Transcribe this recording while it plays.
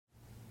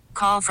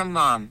Call from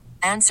mom.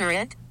 Answer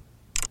it.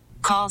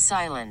 Call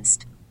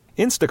silenced.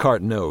 Instacart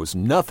knows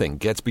nothing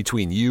gets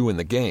between you and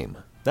the game.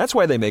 That's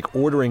why they make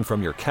ordering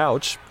from your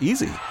couch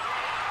easy.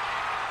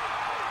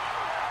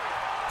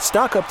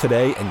 Stock up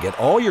today and get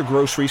all your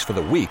groceries for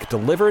the week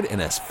delivered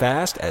in as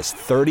fast as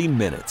 30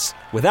 minutes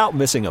without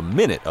missing a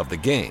minute of the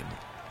game.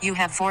 You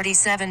have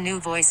 47 new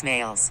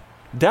voicemails.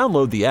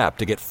 Download the app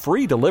to get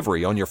free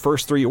delivery on your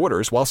first 3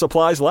 orders while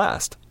supplies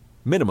last.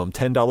 Minimum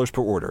 $10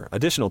 per order.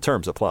 Additional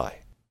terms apply.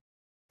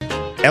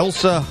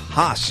 Elsa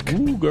Hosk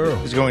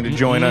is going to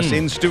join us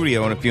in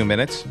studio in a few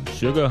minutes.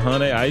 Sugar,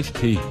 honey, iced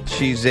tea.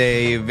 She's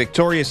a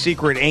Victoria's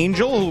Secret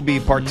angel who will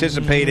be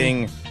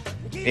participating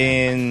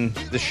in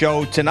the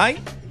show tonight,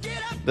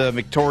 the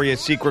Victoria's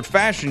Secret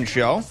fashion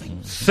show.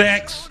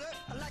 Sex.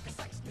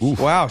 Oof.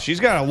 Wow, she's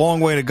got a long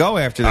way to go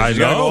after this. She's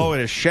got to go all the way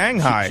to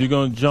Shanghai. She's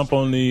going to jump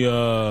on the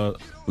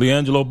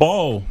LiAngelo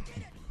Ball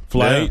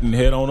flight and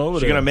head on over there.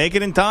 She's going to make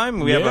it in time?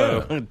 We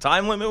have a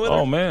time limit with her?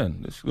 Oh,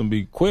 man. This is going to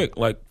be quick,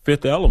 like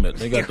Fifth Element.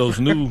 They got those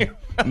new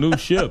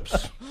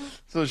ships.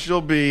 So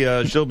she'll be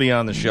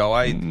on the show.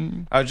 I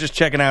was just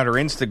checking out her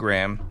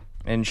Instagram.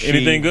 And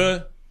anything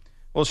good?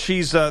 Well,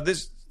 she's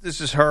this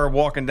is her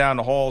walking down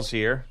the halls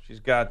here. She's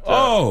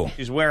got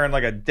she's wearing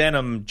like a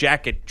denim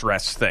jacket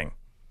dress thing.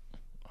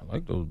 I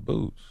like those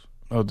boots.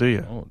 Oh, do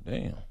you? Oh,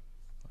 damn.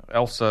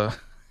 Elsa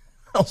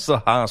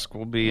Hosk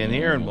will be in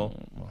here and we'll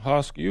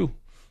Hosk you.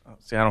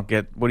 See, I don't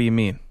get. What do you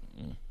mean?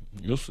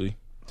 You'll see.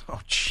 Oh,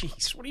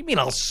 jeez. What do you mean?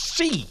 I'll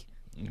see.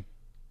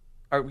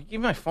 All right, give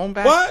me my phone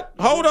back. What?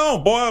 Hold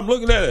on, boy. I'm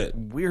looking at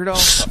it. Weirdo.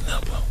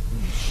 Snip 'em.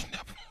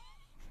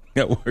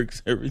 That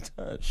works every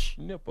time.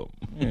 Snip 'em.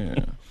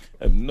 Yeah.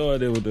 I have no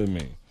idea what that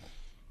means.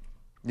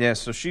 Yeah,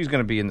 so she's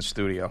going to be in the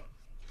studio.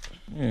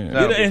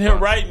 Yeah. Get in here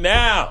right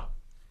now.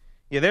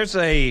 Yeah,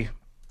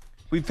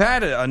 we've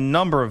had a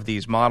number of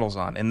these models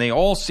on, and they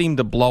all seem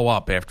to blow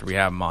up after we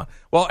have them on.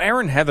 Well,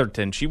 Erin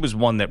Heatherton, she was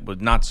one that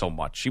was not so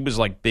much. She was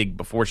like big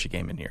before she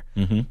came in here.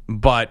 Mm-hmm.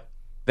 But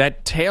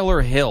that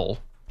Taylor Hill,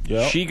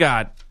 she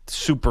got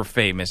super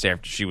famous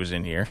after she was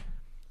in here.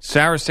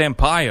 Sarah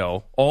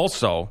Sampaio,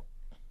 also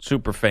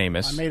super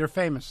famous. I made her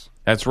famous.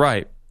 That's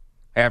right.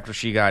 After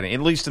she got in,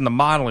 at least in the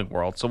modeling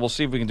world. So we'll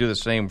see if we can do the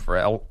same for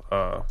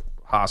Elsa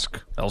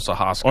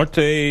Hosk. Aren't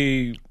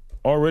they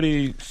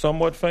already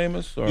somewhat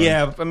famous? Or?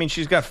 Yeah, I mean,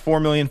 she's got 4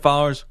 million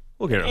followers.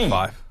 We'll get her a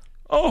 5.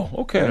 Oh,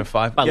 okay. Get her a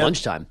 5. By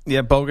lunchtime.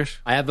 Yeah, bogus.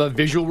 I have a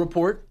visual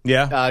report.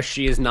 Yeah.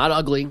 She is not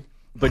ugly,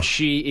 but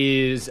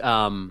she is,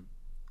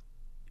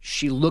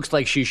 she looks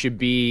like she should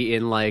be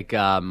in, like,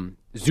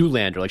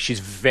 Zoolander. Like, she's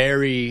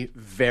very,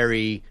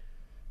 very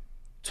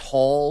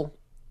tall,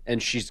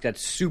 and she's got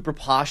super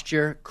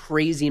posture,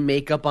 crazy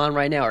makeup on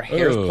right now. Her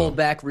hair's pulled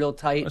back real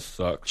tight. That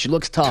sucks. She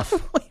looks tough.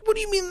 What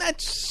do you mean that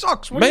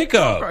sucks? What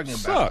makeup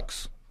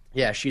sucks.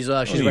 Yeah, she's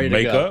ready to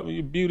makeup?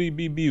 go. Beauty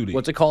be beauty.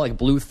 What's it called? Like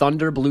Blue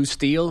Thunder, Blue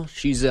Steel?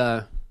 She's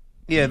Yeah,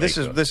 this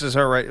is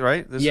her,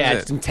 right? This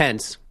it's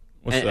intense.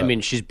 What's that? I mean,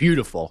 she's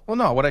beautiful. Well,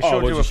 no, what I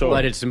showed you before.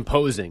 But it's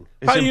imposing.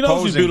 How do you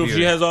know she's beautiful? Beauty.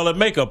 She has all that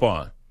makeup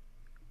on.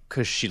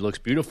 Because she looks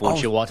beautiful when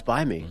she walks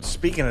by me.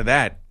 Speaking of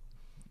that,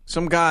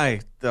 some guy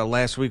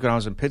last week when I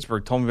was in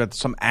Pittsburgh told me about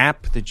some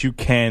app that you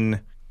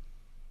can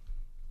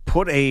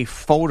put a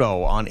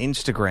photo on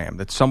Instagram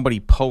that somebody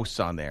posts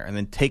on there and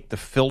then take the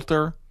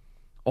filter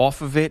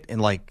off of it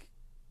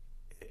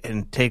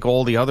and take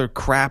all the other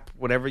crap,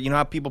 whatever. You know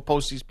how people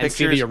post these pictures?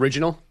 And see the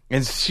original?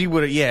 And see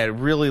what it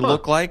really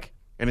look like?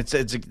 And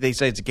they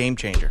say it's a game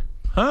changer.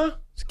 Huh?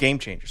 It's a game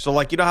changer. So,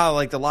 you know how,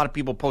 a lot of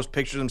people post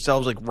pictures of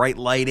themselves, right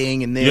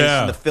lighting and this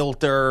and the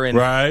filter and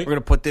we're going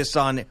to put this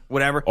on,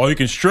 whatever. Oh, you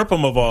can strip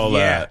them of all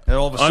that. And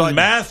all of a sudden.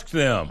 Unmask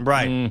them.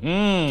 Right.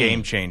 Mm-hmm.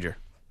 Game changer.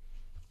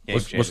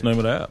 What's the name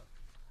of the app?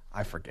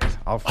 I forget.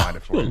 I'll find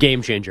it for you.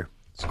 Game changer.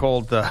 It's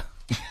called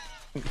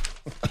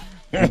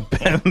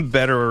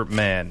Better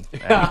Man.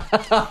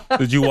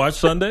 Did you watch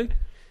Sunday?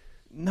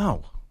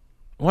 No.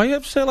 Why you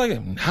have to say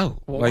no?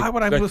 Well, why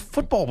would I?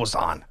 Football was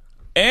on.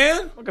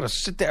 And? I'm going to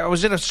sit there. I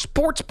was in a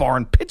sports bar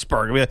in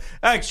Pittsburgh. I'd be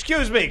like,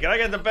 excuse me, can I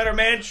get the Better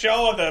Man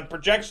show on the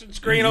projection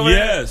screen over there?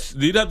 Yes.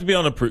 You'd have to be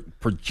on a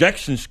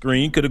projection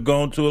screen. Could have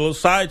gone to a little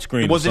side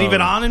screen. Was it even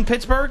on in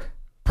Pittsburgh?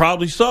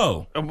 Probably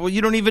so. Well,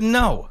 you don't even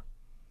know.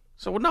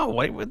 So, no,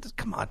 wait,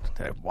 come on.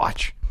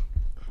 Watch.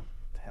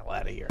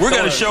 Out of here. We're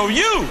going to show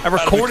you. I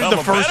recorded the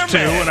first two,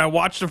 and I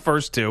watched the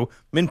first two.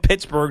 I'm in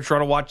Pittsburgh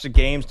trying to watch the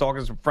games, talking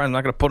to some friends. I'm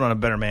not going to put on a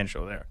Better Man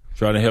show there.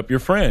 Trying to help your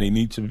friend. He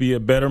needs to be a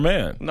better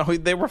man. No,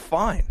 they were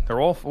fine.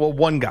 They're all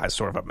one guy's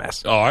sort of a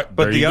mess. All right,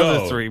 but the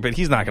other three, but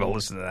he's not going to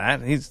listen to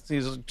that. He's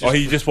just,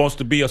 he just wants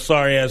to be a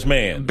sorry ass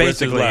man.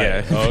 Basically,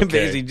 yeah. Okay.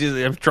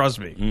 Basically, trust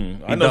me.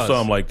 I know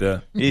something like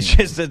that. It's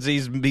just that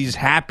he's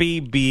happy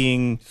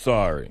being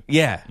sorry.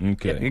 Yeah.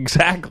 Okay.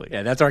 Exactly.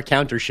 Yeah, that's our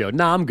counter show.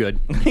 Nah, I'm good.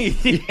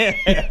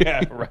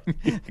 Yeah, right.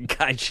 The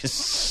guy just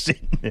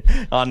sitting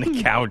on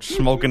the couch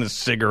smoking a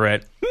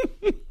cigarette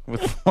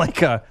with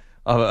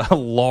a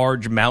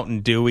large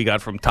Mountain Dew he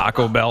got from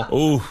Taco Bell.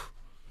 Ooh.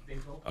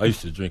 I used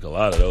to drink a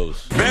lot of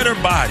those. Better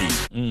body.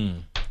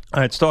 All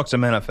right, let's talk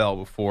some NFL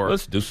before.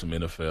 Let's do some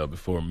NFL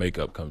before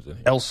makeup comes in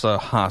here. Elsa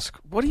Hosk.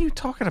 What are you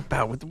talking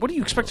about? What do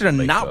you expect her to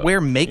Makeup. not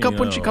wear makeup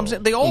when she comes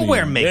in? They all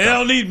wear makeup. They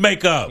don't need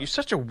makeup. You're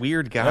such a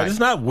weird guy. No, it's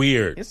not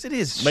weird. Yes, it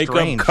is. Makeup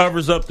strange.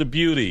 covers up the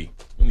beauty.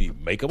 You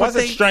need makeup. But Why's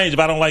that strange if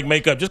I don't like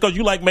makeup? Just because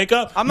you like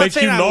makeup I'm not makes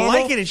saying you I normal?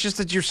 like it. It's just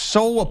that you're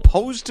so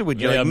opposed to it.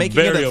 You're I'm making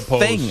very it a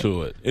opposed thing.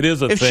 to it. It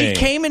is a If thing. she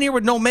came in here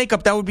with no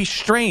makeup, that would be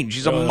strange.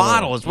 She's a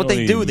model. It's what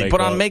they do. They put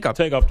on makeup.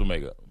 Take off the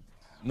makeup.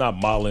 Not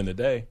modeling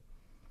today.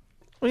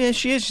 Well, yeah,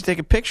 she is. She's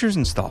taking pictures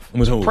and stuff.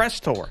 With who?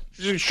 Press tour.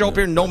 She's going to show up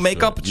here no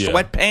makeup, Yeah.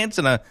 sweatpants,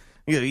 and a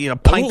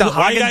pint of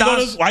Why you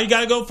Haagen-Dazs.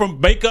 gotta go from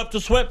makeup to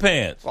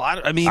sweatpants? Well,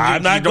 I mean, I'm you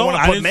not don't going. want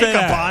I to put didn't say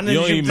makeup that. on. You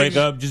don't need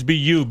makeup. Just be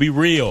you. Be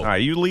real. All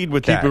right, you lead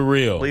with Keep that. it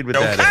real. Lead with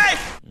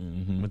that.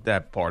 With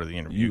that part of the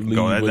interview. You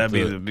Go lead ahead.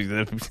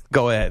 with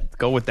Go ahead.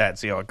 Go with that.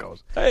 See how it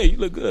goes. Hey, you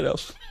look good,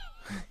 Elsa.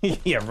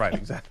 Yeah, right.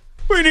 Exactly.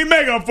 What do you need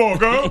makeup for,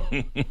 girl?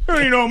 You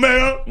don't need no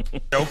makeup.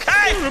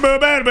 Okay.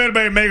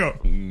 Bad makeup.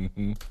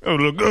 Oh,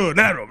 look good.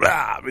 Blah,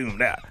 blah.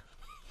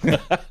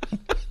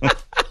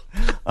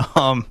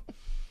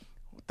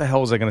 What the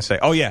hell was I going to say?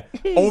 Oh, yeah.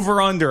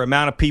 Over under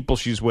amount of people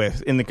she's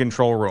with in the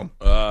control room.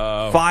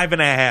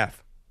 5.5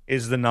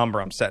 is the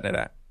number I'm setting it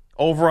at.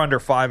 Over under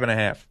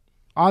 5.5.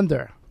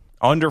 Under.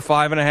 Under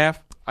 5.5.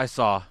 I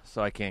saw,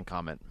 so I can't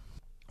comment.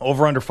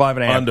 Over under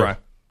 5.5. Under. Brian.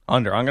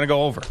 Under. I'm going to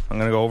go over. I'm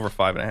going to go over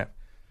 5.5.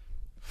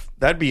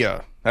 That'd be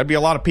a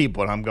lot of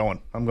people, and I'm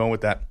going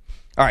with that.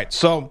 All right.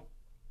 So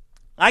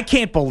I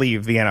can't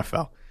believe the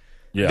NFL.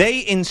 Yeah.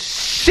 They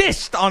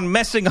insist on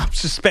messing up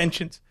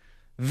suspensions.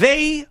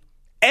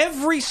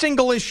 Every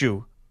single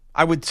issue,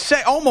 I would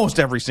say almost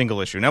every single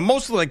issue. Now,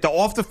 mostly like the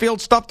off the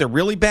field stuff, they're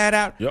really bad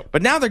at. Yep.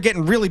 But now they're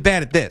getting really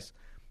bad at this.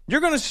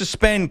 You're going to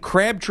suspend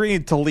Crabtree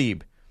and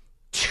Talib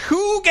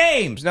 2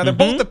 games. Now, they're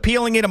both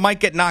appealing it. It might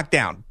get knocked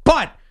down.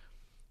 But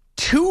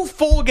 2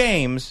 full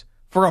games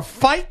for a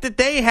fight that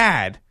they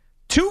had,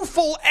 2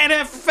 full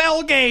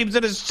NFL games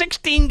in a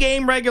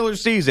 16-game regular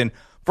season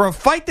for a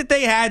fight that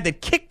they had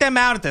that kicked them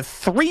out at the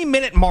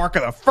 3-minute mark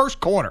of the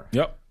first quarter.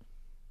 Yep.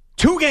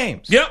 2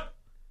 games. Yep.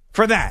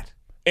 For that.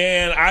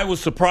 And I was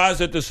surprised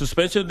at the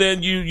suspension.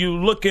 Then you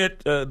look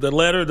at the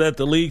letter that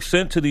the league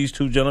sent to these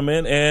 2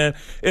 gentlemen, and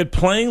it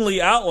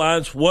plainly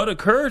outlines what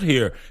occurred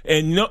here.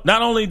 And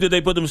not only did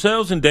they put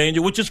themselves in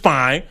danger, which is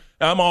fine.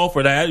 I'm all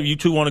for that. If you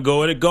 2 want to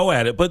go at it, go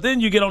at it. But then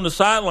you get on the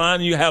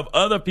sideline and you have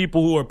other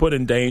people who are put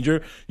in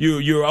danger.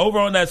 You're over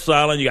on that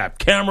sideline. You got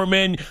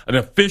cameramen. An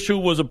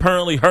official was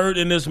apparently hurt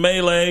in this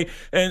melee.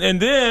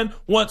 And then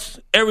once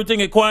everything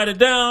had quieted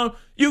down,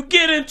 you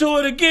get into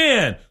it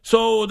again.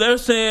 So they're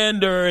saying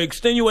there are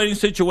extenuating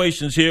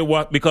situations here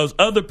because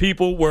other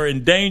people were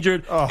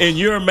endangered in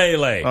your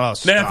melee. Now,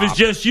 if it's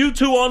just you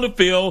 2 on the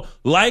field,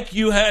 like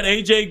you had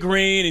A.J.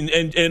 Green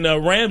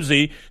and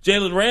Ramsey,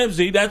 Jalen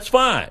Ramsey, that's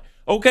fine.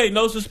 Okay,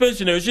 no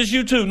suspension there. It's just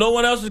you 2. No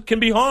one else can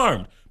be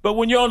harmed. But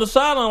when you're on the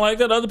sideline like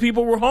that, other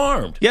people were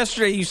harmed.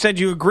 Yesterday, you said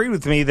you agreed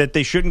with me that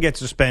they shouldn't get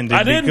suspended.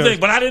 I didn't think,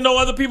 but I didn't know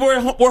other people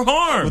were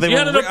harmed. You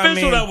had an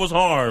official that was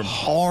harmed.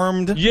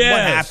 Harmed? Yes.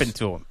 What happened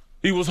to him?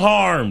 He was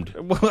harmed.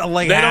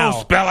 Like they how?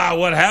 don't spell out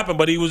what happened,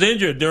 but he was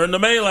injured during the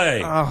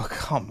melee. Oh,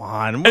 come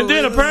on. And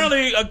then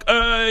apparently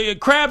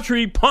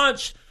Crabtree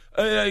punched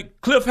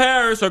Chris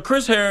Harris.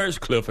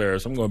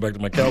 I'm going back to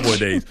my Cowboy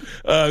days.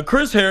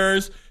 Chris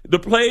Harris, the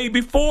play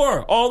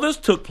before all this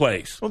took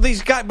place. Well,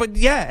 these guys, but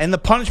yeah, and the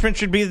punishment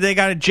should be that they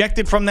got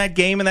ejected from that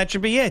game, and that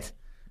should be it.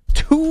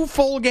 2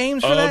 full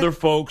games for that? Other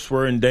folks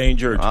were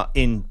endangered.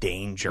 In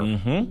danger.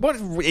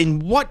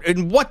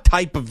 Mm-hmm. What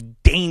type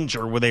of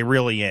danger were they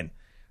really in?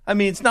 I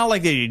mean, it's not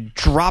like they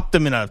dropped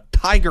them in a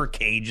tiger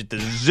cage at the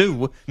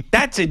zoo.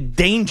 That's a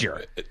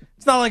danger.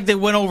 It's not like they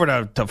went over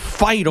to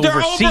fight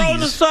overseas. They're over on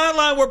the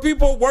sideline where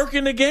people are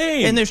working the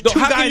game. And there's 2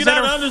 guys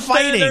that are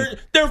fighting.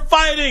 They're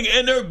fighting,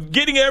 and they're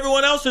getting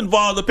everyone else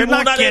involved. The people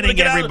They're not able to getting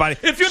get everybody.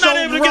 If you're not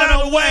able to get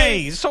out of the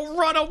way. So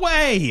run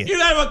away. You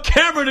have a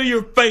camera to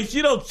your face.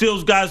 You don't see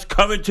those guys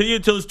coming to you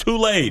until it's too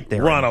late.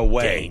 Run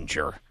away.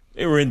 Danger.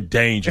 They were in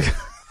danger.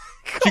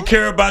 Do you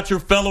care about your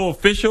fellow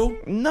official?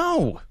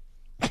 No.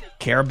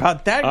 Care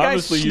about that guy?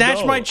 Obviously,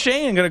 Snatched my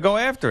chain and going to go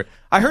after it.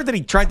 I heard that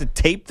he tried to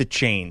tape the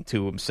chain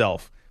to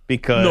himself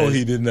because No,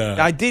 he did not.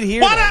 I did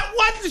hear Why that. not?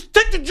 Why just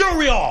take the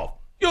jewelry off?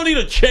 You don't need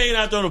a chain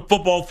out there on the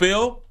football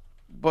field.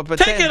 But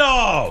Take it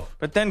off.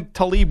 But then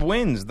Talib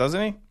wins,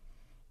 doesn't he?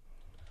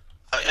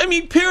 I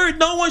mean, period.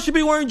 No one should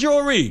be wearing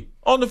jewelry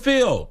on the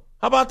field.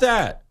 How about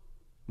that?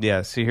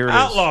 Yeah, see, here it is.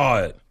 Outlaw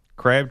it.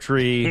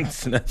 Crabtree.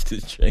 Snatched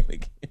his chain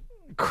again.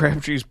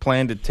 Crabtree's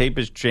plan to tape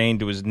his chain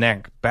to his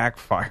neck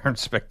backfired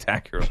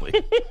spectacularly.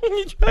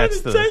 He tried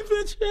to tape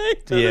the chain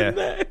to the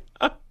neck.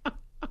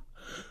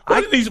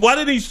 Why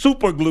did he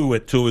super glue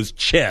it to his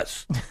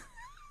chest?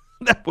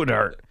 That would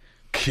hurt.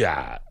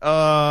 God.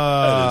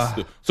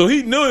 So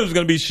he knew it was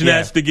going to be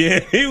snatched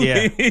again. You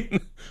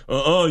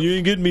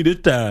ain't getting me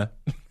this time.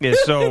 Yeah,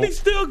 so and he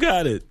still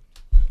got it.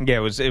 Yeah,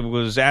 it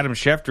was Adam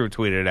Schefter who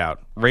tweeted it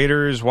out.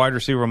 Raiders wide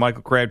receiver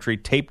Michael Crabtree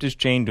taped his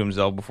chain to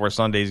himself before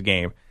Sunday's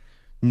game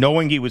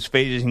knowing he was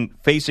facing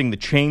the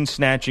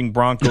chain-snatching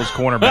Broncos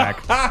cornerback,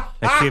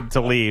 Aqib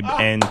Talib,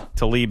 and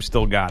Talib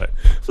still got it.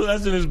 So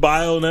that's in his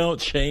bio now,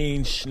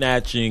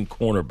 chain-snatching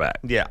cornerback.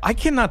 Yeah, I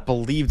cannot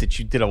believe that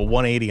you did a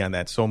 180 on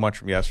that so much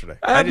from yesterday.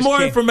 I have just more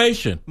can't-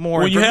 information.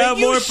 More when you information. have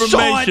more You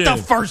information. saw it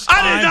the first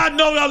time. I did not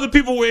know that other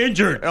people were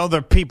injured.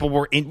 Other people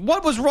were in.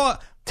 What was wrong?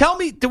 Tell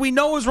me, do we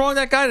know what was wrong with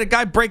that guy? Did the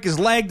guy break his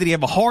leg? Did he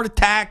have a heart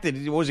attack? He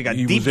got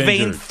He deep was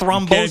vein injured.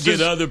 thrombosis? You can't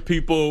get other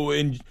people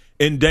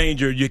in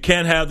danger. You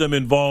can't have them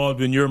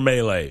involved in your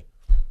melee.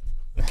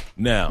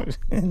 Now,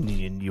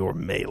 in your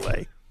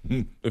melee.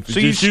 if it's So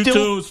you just you still-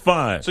 two, it's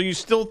fine. So you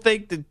still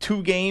think that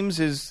 2 games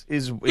is yeah,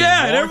 and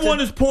warranted? everyone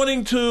is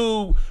pointing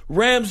to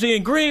Ramsey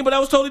and Green, but that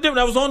was totally different.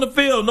 I was on the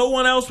field. No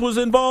one else was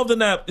involved in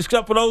that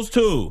except for those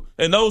two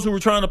and those who were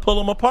trying to pull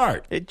them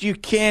apart. You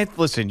can't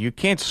listen. You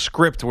can't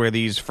script where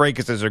these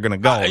fracases are going to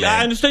go. I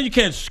man. understand you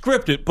can't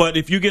script it, but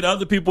if you get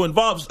other people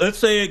involved, let's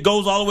say it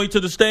goes all the way to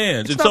the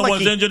stands and It's not like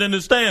someone's injured in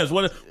the stands.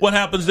 What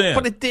happens then?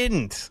 But it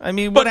didn't. I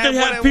mean, But what they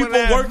hap- had what people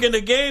happened? working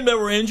the game that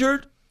were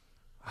injured.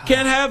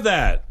 Can't have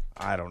that.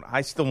 I don't. I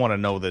still want to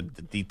know the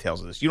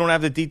details of this. You don't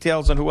have the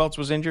details on who else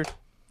was injured?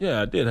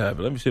 Yeah, I did have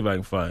it. Let me see if I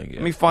can find it.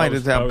 Let me find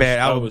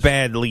how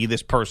badly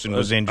this person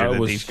was injured. I That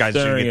was these guys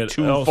should staring get at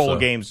 2 Elsa. full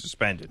games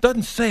suspended. It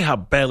doesn't say how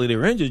badly they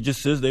were injured. It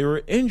just says they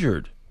were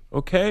injured.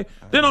 Okay?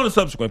 Then on the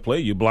subsequent play,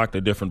 you blocked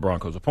a different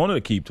Broncos opponent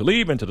to keep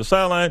Talib into the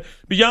sideline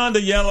beyond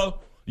the yellow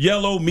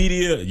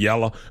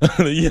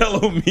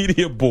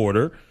media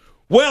border.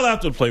 Well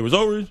after the play was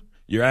over,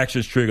 your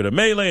actions triggered a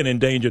melee and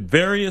endangered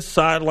various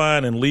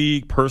sideline and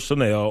league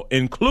personnel,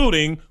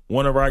 including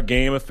one of our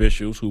game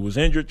officials who was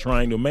injured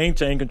trying to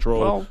maintain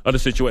control of the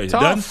situation.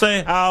 Tough. Doesn't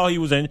say how he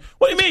was injured.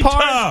 What do you mean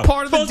tough?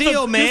 Part of the Supposed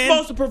deal, man. You're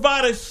supposed to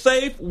provide a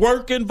safe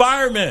work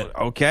environment.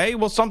 Okay,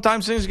 well,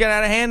 sometimes things get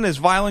out of hand in this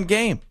violent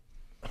game.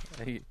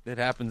 It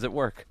happens at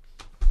work.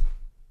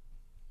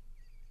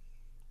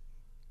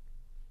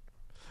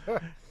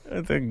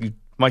 I think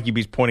Mikey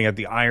B's pointing out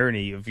the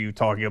irony of you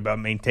talking about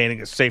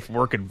maintaining a safe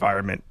work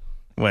environment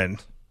when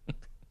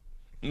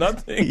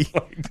Nothing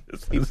like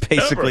this. he has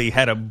basically ever-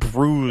 had a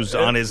bruise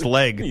on his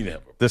leg He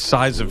never- the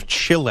size of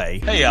Chile.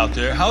 Hey out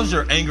there, how's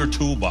your anger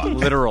toolbox?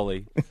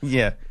 Literally.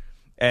 Yeah.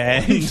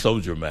 And, He's so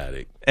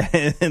dramatic.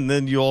 and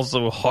then you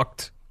also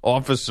hucked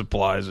office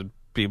supplies at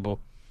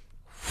people.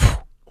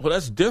 Well,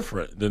 that's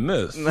different than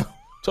this.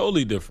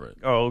 Totally different.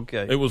 Oh,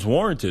 okay. It was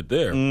warranted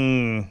there.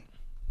 It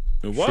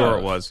was. Sure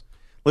it was.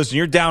 Listen,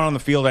 you're down on the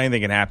field,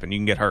 anything can happen. You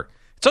can get hurt.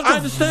 It's such I a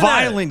understand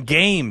violent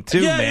game,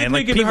 too, Yeah, man. you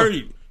Like get people, hurt.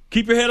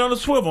 Keep your head on the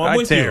swivel. I'm I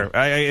with tear. you.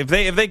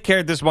 If they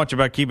cared this much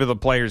about keeping the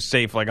players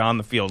safe, like on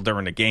the field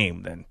during the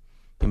game, then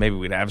maybe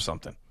we'd have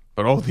something.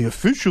 But the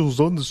officials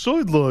on the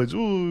sidelines,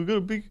 we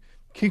gotta be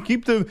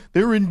keep them.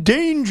 They're in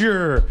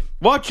danger.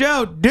 Watch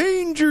out,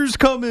 danger's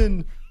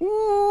coming.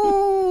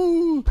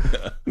 Ooh.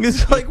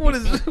 It's like what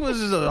is this,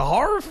 a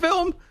horror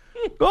film?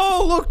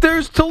 Oh, look,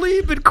 there's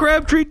Talib and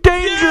Crabtree.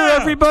 Danger,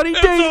 everybody,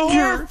 it's danger. a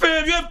horror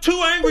film. You have two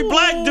angry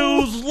black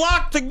dudes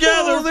locked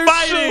together they're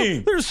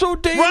fighting. they're so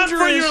dangerous. Run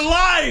for your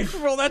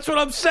life. Well, that's what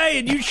I'm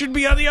saying. You should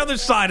be on the other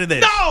side of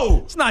this.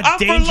 No, It's not I'm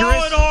dangerous. for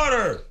law and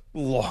order.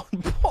 Law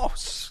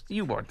boss,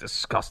 you are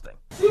disgusting.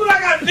 See what I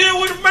got to deal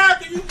with,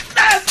 America? You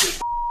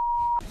nasty.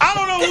 I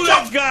don't know who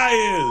that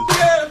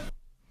guy is.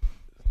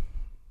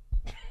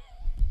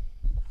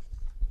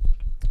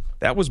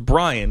 That was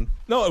Brian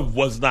No, it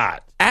was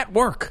not. at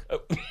work.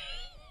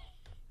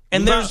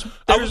 And Not-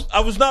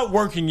 I was not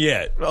working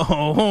yet.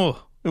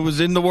 it was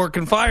in the work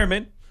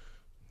environment.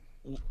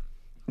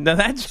 Now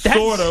that's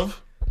Sort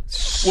of.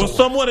 Well,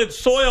 someone had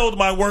soiled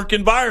my work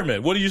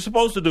environment. What are you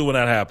supposed to do when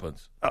that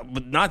happens?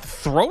 but not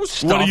throw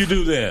stuff. What do you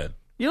do then?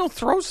 You don't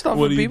throw stuff.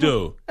 What at do you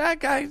people. do? That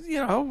guy,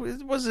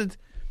 it wasn't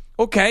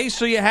okay.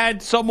 So you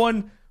had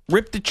someone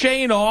rip the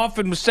chain off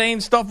and was saying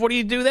stuff. What do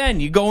you do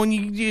then? You go and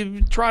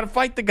you try to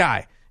fight the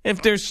guy.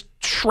 If there's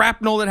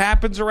shrapnel that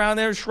happens around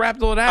there,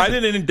 shrapnel that I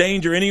happens. didn't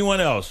endanger anyone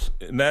else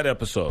in that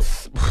episode.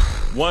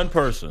 One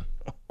person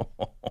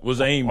was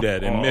aimed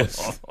at and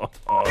missed.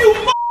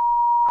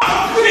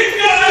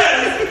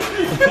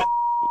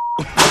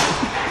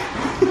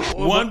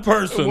 One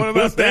person What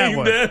about was that aimed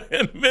one? at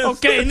and missed.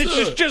 Okay, and this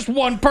is just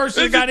one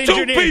person This that got is two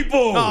injured. here.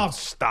 people. Oh,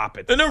 stop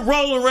it. And they're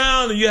rolling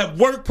around, and you have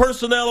work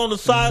personnel on the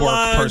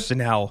sideline. Work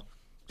personnel.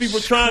 People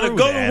trying to Screw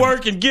go them. to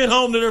work and get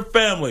home to their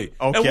family.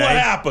 And Okay. what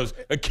happens?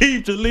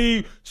 Aqib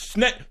Talib,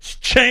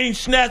 chain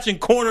snatching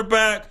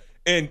cornerback,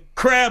 and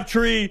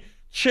Crabtree,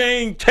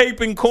 chain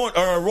taping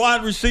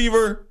wide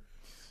receiver,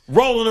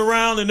 rolling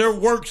around in their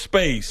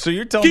workspace. So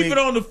you're telling Keep me- it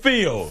on the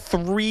field.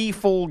 3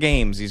 full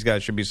games these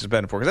guys should be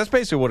suspended for. Because that's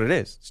basically what it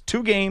is. It's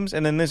 2 games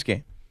and then this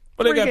game.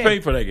 But they 3 got games.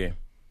 paid for that game.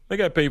 They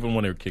got paid for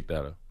when they were kicked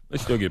out of. They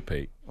still get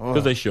paid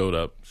because they showed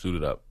up,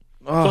 suited up.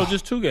 So it's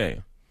just 2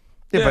 games.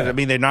 Yeah, but Yeah. I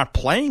mean, they're not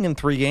playing in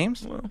 3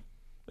 games.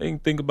 They can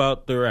think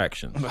about their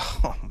actions.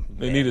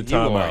 They need a You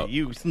timeout.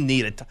 You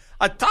need a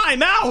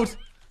timeout.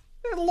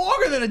 They're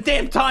longer than a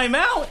damn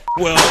timeout.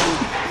 Well,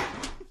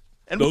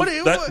 And those, what do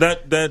you,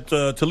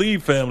 that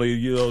Talib family,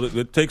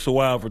 it takes a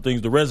while for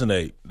things to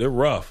resonate. They're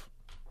rough.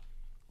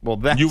 Well,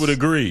 that's, You would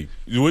agree,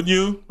 wouldn't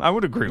you? I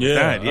would agree with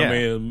that. Yeah. I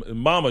mean,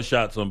 Mama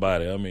shot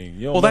somebody. I mean,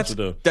 you don't well, mess with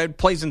the. that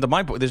plays into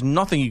my point. There's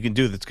nothing you can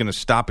do that's going to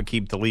stop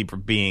Aqib Talib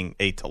from being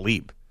a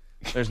Talib.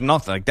 There's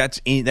nothing like that's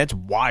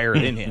wired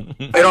in him.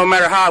 It don't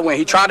matter how I win.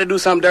 He tried to do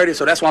something dirty,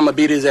 so that's why I'm gonna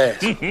beat his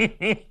ass.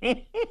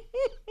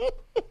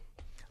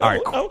 All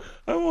right, cool.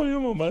 I want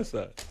him on my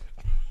side.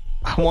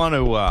 I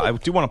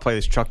do want to play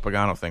this Chuck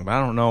Pagano thing, but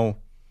I don't know.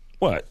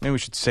 What? Maybe we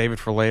should save it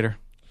for later.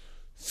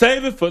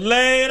 Save it for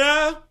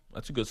later.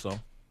 That's a good song.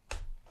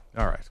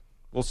 All right.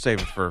 We'll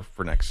save it for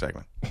next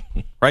segment.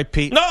 Right,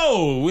 Pete?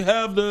 No, we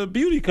have the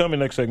beauty coming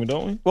next segment,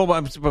 don't we? Well,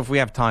 but if we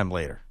have time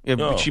later.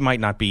 No. She might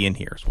not be in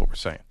here is what we're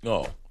saying.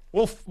 No.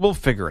 We'll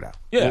figure it out.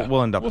 Yeah.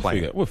 We'll end up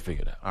playing it. We'll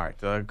figure it out. All right.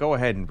 Go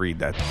ahead and read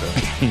that.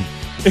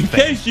 In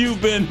case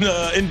you've been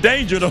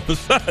endangered on the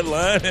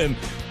sideline and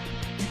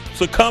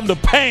succumbed to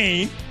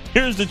pain,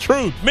 here's the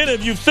truth. Many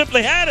of you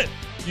simply had it.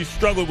 You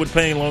struggled with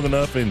pain long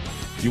enough, and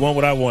you want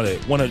what I wanted,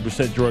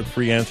 100%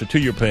 drug-free answer to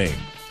your pain.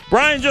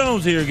 Brian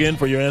Jones here again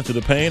for your answer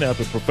to pain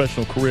after a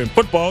professional career in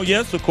football.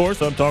 Yes, of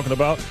course, I'm talking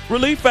about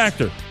Relief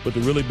Factor. But the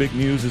really big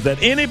news is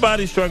that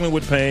anybody struggling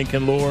with pain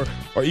can lower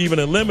or even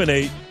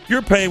eliminate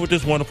your pain with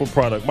this wonderful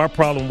product. My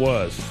problem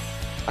was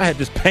I had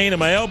this pain in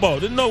my elbow.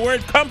 Didn't know where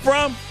it come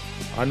from.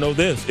 I know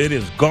this. It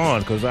is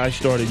gone because I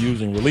started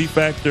using Relief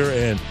Factor,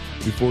 and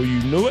before you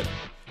knew it,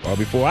 or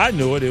before I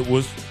knew it, it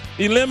was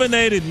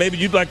eliminated. Maybe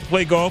you'd like to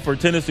play golf or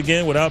tennis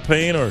again without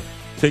pain, or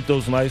take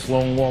those nice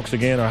long walks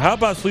again. Or how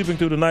about sleeping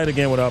through the night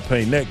again without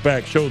pain? Neck,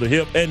 back, shoulder,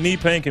 hip, and knee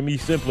pain can be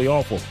simply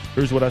awful.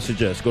 Here's what I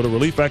suggest. Go to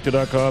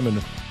ReliefFactor.com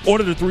and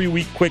order the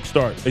 3-week quick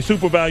start. A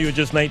super value of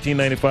just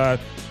 $19.95,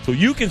 so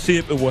you can see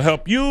if it will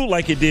help you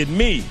like it did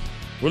me.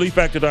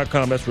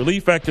 ReliefFactor.com. That's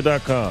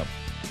ReliefFactor.com.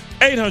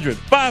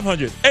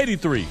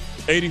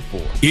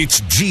 800-500-8384.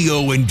 It's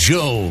Gio and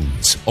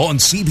Jones on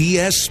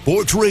CBS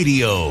Sports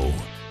Radio.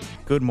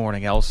 Good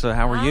morning, Elsa.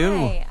 How are you?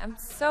 Hi, I'm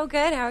so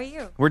good. How are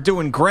you? We're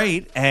doing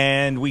great,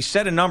 and we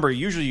set a number.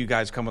 Usually you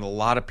guys come with a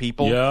lot of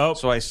people. Yep.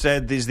 So I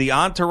said, is the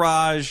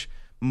entourage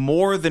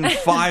more than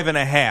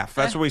 5.5?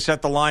 That's what we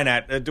set the line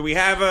at. Do we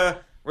have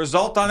a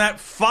result on that?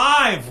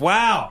 5.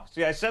 Wow.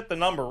 See, I set the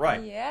number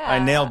right. Yeah. I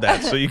nailed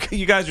that. So you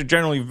guys are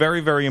generally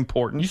very, very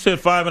important. You said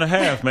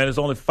 5.5, man. It's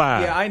only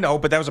 5. Yeah, I know,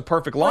 but that was a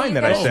perfect line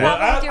that I gotta said.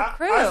 travel with your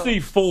crew. I see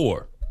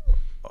 4.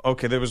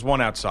 Okay, there was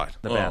one outside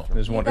the Oh. bathroom.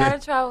 There's You one. gotta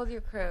travel with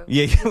your crew.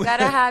 Yeah. You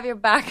gotta have your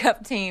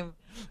backup team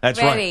That's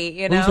ready. right.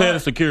 You know. Who's head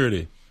of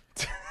security?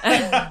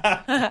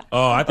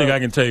 I think I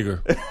can take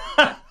her.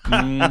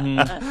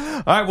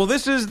 All right, well,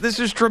 this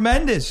is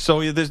tremendous.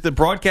 So the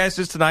broadcast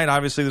is tonight.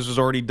 Obviously, this was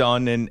already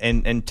done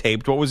and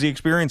taped. What was the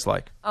experience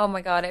like? Oh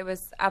my God, it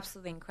was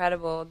absolutely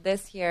incredible.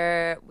 This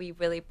year, we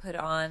really put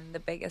on the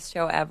biggest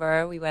show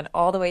ever. We went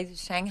all the way to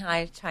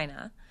Shanghai,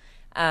 China.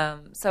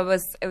 So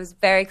it was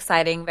very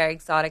exciting, very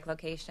exotic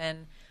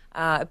location,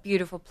 a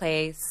beautiful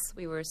place.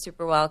 We were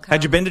super welcome.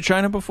 Had you been to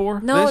China before?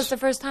 No, it's the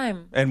first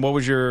time. And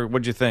what'd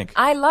you think?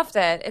 I loved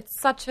it. It's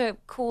such a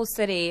cool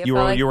city. You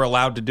were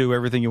allowed to do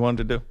everything you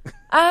wanted to do?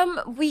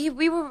 We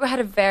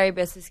had a very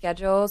busy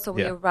schedule, so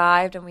we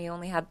arrived and we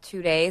only had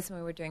 2 days, and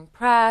we were doing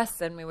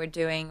press and we were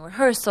doing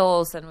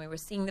rehearsals and we were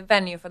seeing the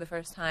venue for the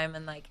first time,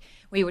 and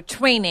we were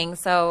training.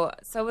 So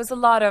it was a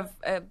lot of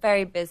a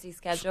very busy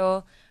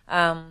schedule.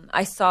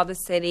 I saw the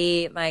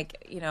city,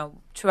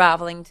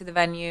 traveling to the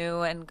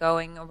venue and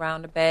going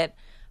around a bit.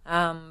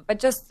 But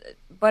just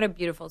what a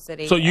beautiful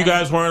city. So you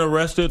guys weren't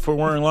arrested for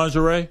wearing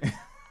lingerie?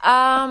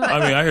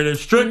 I hear they're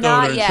strict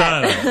Not over in yet.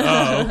 China.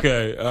 Oh,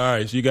 okay. All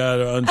right. So you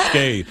got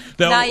unscathed.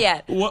 Now, Not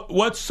yet.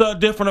 What's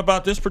different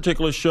about this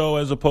particular show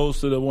as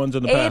opposed to the ones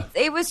in the past?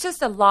 It was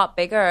just a lot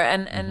bigger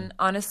and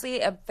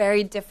honestly a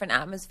very different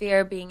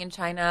atmosphere being in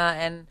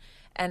China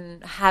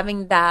and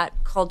having that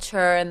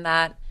culture and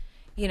that,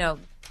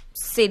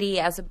 city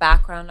as a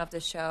background of the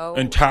show.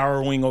 And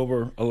towering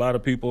over a lot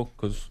of people,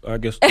 because I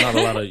guess not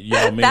a lot of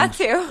Yao Mings. That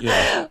too.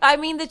 Yeah. I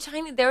mean,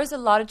 there was a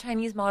lot of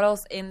Chinese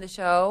models in the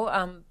show,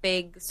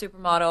 big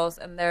supermodels,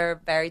 and they're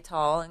very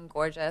tall and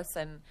gorgeous,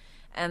 and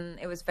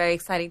it was very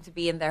exciting to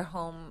be in their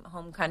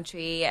home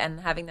country and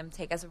having them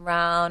take us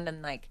around,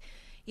 and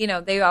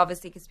they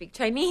obviously could speak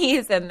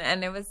Chinese,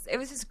 and it was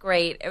just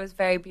great. It was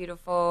very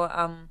beautiful.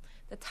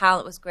 The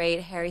talent was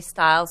great. Harry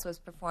Styles was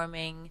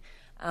performing.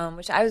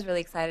 Which I was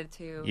really excited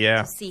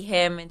to see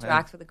him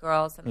interact with the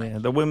girls.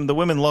 And the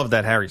women love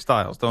that Harry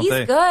Styles, don't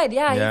they? He's good,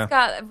 yeah. He's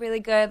got a really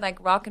good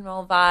rock and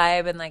roll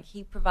vibe, and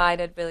he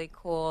provided really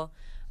cool.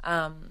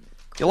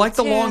 You like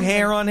the long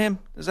hair on him?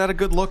 Is that a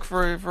good look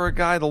for a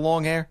guy? The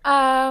long hair?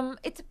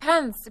 It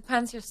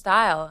depends your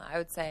style, I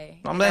would say.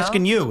 I'm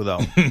asking you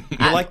though. You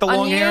like the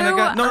long hair on the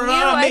guy? No,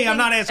 not me. I'm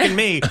not asking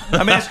me.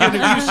 I'm asking if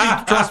you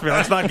see. Trust me,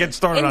 let's not get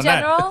started on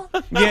general?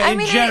 that. Yeah, in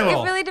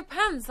general. It really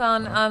depends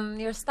on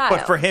your style.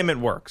 But for him, it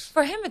works.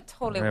 For him, it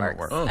totally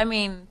works. Oh. I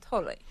mean,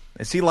 totally.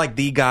 Is he like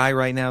the guy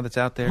right now that's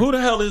out there? Who the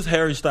hell is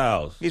Harry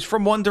Styles? He's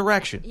from One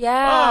Direction. Yeah.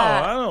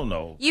 Oh, I don't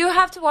know. You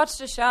have to watch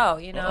the show,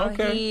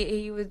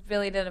 Okay. He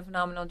really did a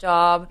phenomenal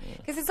job.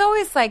 Because it's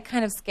always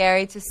kind of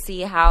scary to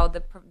see how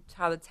the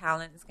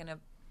talent is going to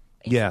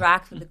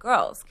interact with the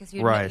girls because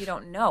you Right. you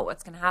don't know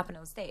what's going to happen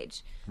on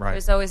stage. Right.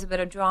 There's always a bit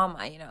of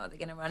drama. You know, are they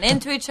going to run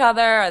into each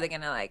other? Are they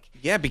going to like?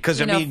 Yeah, because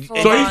you I know, mean, full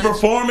So he's on-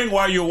 performing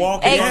while you're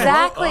walking.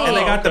 Exactly. Oh, and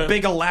they got the okay.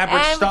 big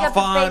elaborate and stuff we got the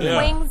on. big Yeah.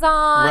 wings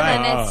on, Right.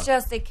 and it's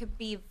just it could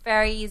be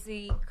very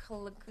easy,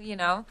 you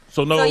know.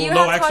 So no- you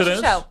no have to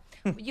accidents? Watch the show.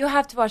 You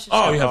have to watch the show.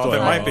 Oh, you have to there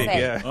watch might the be, show.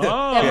 yeah.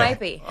 Oh. There might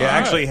be. Yeah,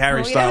 actually,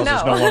 Harry Well, we Styles don't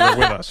is no know. longer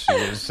with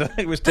us.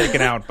 He was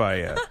taken out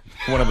by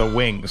one of the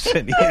wings.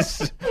 And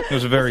it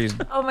was very,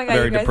 Oh my God,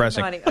 very you guys are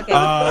depressing. funny.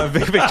 Okay.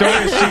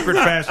 Victoria's Secret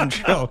Fashion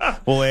Show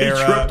will He air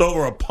tripped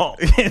over a pump.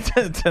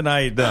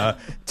 tonight,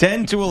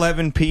 10 to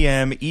 11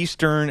 p.m.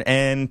 Eastern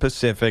and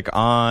Pacific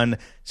on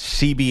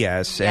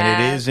CBS,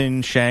 and it Yes. is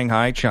in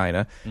Shanghai,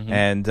 China. Mm-hmm.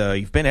 And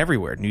you've been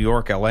everywhere: New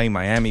York, L.A.,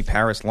 Miami,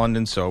 Paris,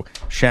 London. So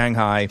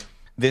Shanghai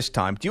this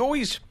time. Do you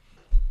always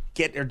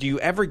do you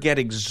ever get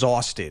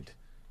exhausted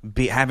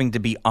having to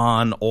be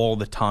on all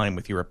the time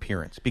with your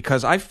appearance?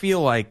 Because I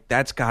feel like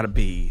that's got to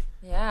be.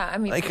 Yeah, I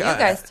mean, Like, you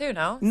guys too,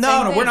 no? No,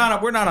 Same no,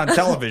 thing. we're not on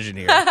television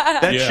here.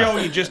 That Yeah. show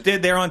you just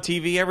did there on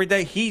TV every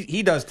day.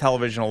 He does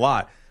television a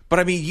lot, but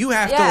I mean, you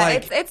have to Yeah,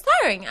 like. it's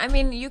tiring. I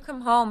mean, you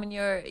come home and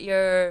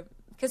you're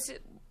because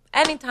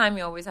anytime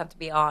you always have to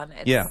be on.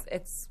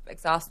 It's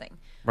exhausting.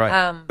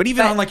 Right, but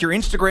even on like your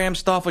Instagram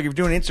stuff, like if you're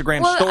doing an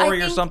Instagram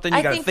story or something,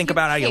 you got to think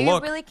about how you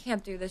look. You really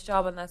can't do this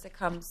job unless it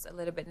comes a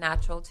little bit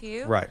natural to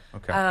you. Right.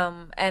 Okay.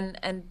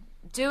 And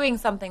doing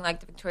something like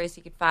the Victoria's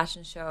Secret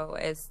Fashion Show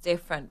is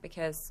different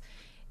because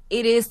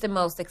it is the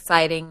most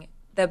exciting,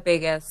 the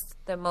biggest,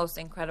 the most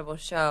incredible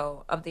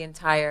show of the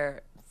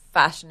entire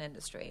fashion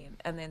industry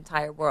and the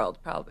entire world,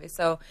 probably.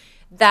 So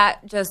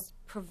that just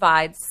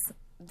provides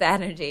the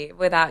energy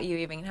without you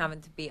even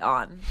having to be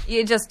on.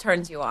 It just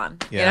turns you on.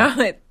 Yeah.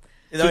 You know.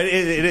 No, it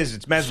is.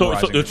 It's So,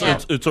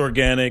 mesmerizing. it's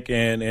organic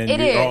and It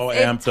you're is. all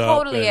amped it up.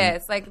 totally and-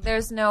 is. Like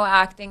there's no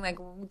acting. Like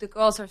the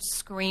girls are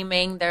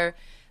screaming.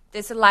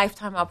 There's a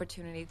lifetime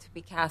opportunity to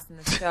be cast in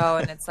the show,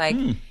 and it's like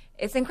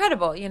it's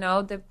incredible. You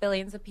know, the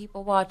billions of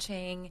people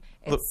watching.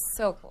 It's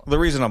so cool. The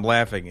reason I'm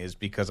laughing is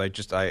because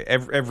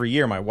every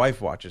year my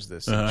wife watches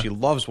this and she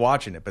loves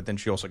watching it, but then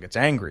she also gets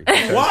angry.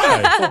 Because,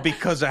 Why? Well,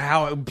 because of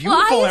how Well,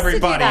 beautiful I used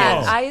everybody to do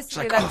that. is. I used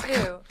to do that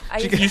too. I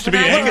used to be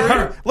when I angry.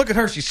 was- Look at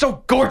her. She's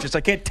so gorgeous.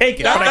 I can't take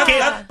it.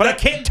 But I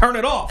can't turn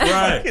it off.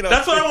 Right. You know?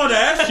 That's what I wanted to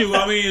ask you.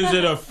 I mean, is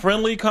it a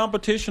friendly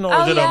competition or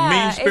Oh, is it yeah. a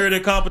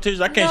mean-spirited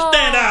competition? I can't No.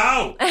 stand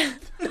out.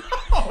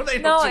 Oh, they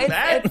No, don't do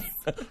that. it's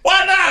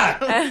Why not?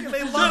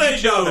 They love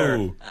each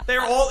other.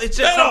 They're all. It's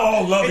They just don't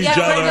all love it's each just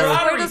other. a we're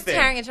camaraderie just thing.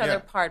 tearing each other Yeah.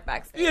 apart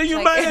backstage. Yeah,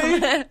 you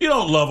Like- you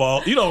don't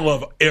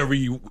love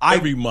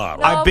every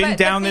model. No, I've been but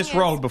the down thing this is-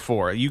 road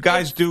before. You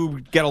guys do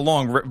get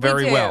along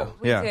very we do. well.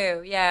 We Yeah.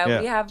 do.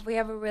 Yeah. Yeah. We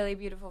have a really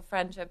beautiful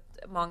friendship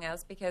among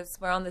us because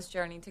we're on this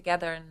journey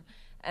together,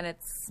 and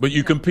it's. But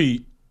you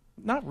compete.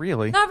 Not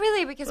really. Not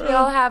really, because we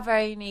all have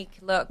very unique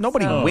looks.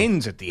 Nobody so-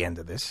 wins at the end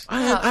of this.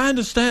 I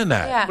understand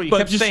that. Yeah. But you But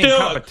kept you saying still-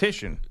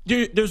 competition.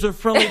 There's a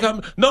friendly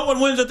no one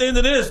wins at the end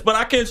of this, but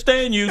I can't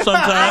stand you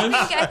sometimes.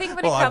 I think when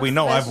it Well, comes we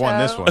know to I've won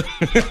this show- one.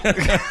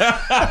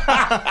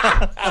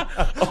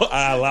 Oh,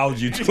 I allowed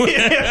you to.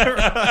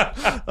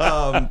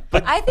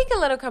 I think a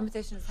little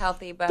competition is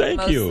healthy, but Thank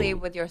mostly you.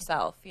 with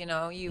yourself. You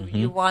know,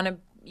 you want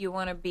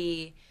to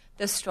be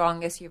the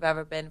strongest you've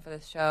ever been for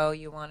the show.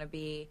 You want to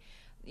be,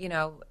 you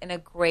know, in a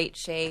great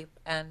shape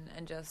and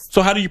just.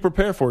 So how do you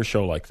prepare for a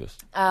show like this?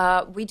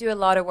 We do a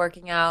lot of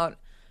working out,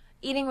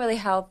 eating really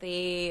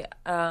healthy.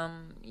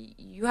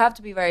 You have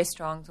to be very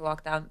strong to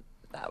walk down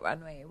that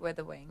runway with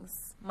the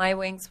wings. My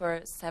wings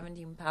were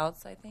 17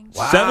 pounds, I think.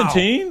 Wow.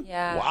 17?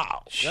 Yeah.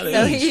 Wow. So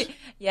That is.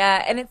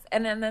 yeah,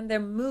 and then they're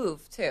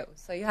moved too.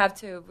 So you have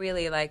to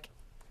really like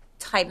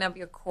tighten up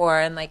your core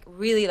and like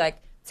really like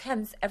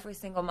tense every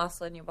single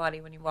muscle in your body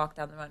when you walk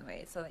down the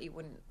runway so that you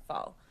wouldn't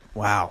fall.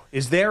 Wow.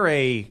 Is there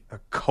a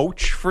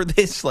coach for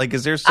this? Like,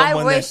 is there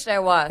someone I wish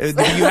there was. you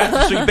have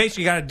to, so you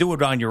basically got to do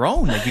it on your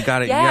own. Like, you got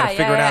to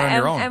figure it out on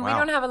your own. And we Wow.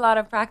 don't have a lot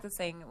of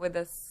practicing with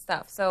this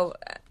stuff. So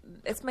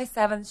it's my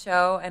 7th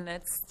show, and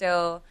it's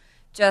still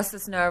just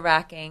as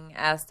nerve-wracking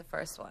as the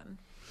first one.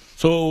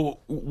 So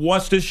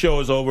once this show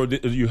is over, do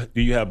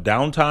you have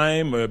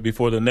downtime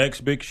before the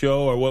next big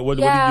show, or what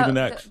do you do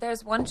next?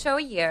 There's one show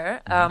a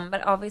year,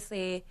 but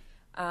obviously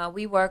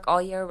we work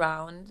all year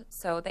round.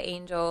 So the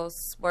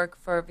Angels work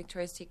for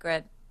Victoria's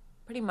Secret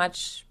pretty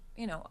much,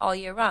 you know, all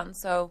year round.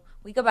 So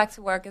we go back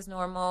to work as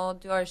normal,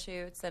 do our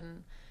shoots,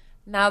 and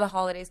now the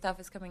holiday stuff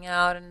is coming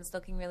out, and it's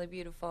looking really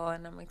beautiful,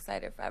 and I'm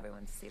excited for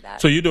everyone to see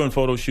that. So you're doing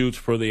photo shoots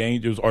for the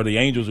Angels, or the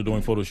Angels are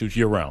doing photo shoots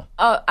year round?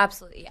 Oh,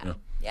 absolutely,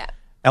 yeah.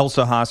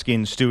 Elsa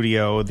Hoskins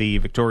Studio, the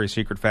Victoria's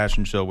Secret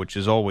Fashion Show, which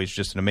is always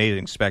just an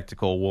amazing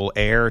spectacle, will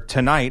air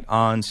tonight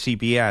on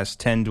CBS,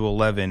 10 to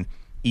 11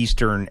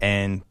 Eastern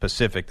and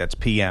Pacific. That's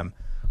p.m.,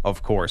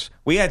 of course.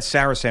 We had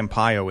Sarah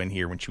Sampaio in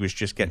here when she was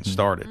just getting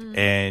started.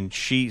 And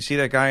see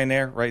that guy in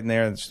there, right in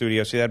there in the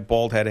studio? See that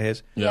bald head of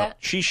his? Yeah.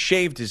 She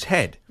shaved his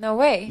head. No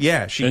way.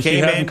 Yeah, she And she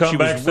came hasn't in. come She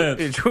back was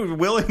since.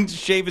 willing to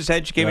shave his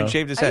head. She came in and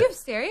shaved his Are head. you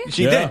serious?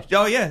 She Yeah. did.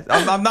 Oh, yeah.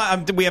 I'm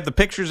not. We have the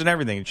pictures and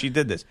everything, and she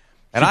did this.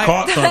 And She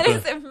caught That something.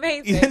 is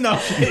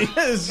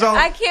amazing. so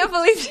I can't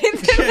believe she did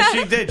that.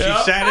 she did. She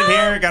sat in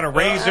here, got a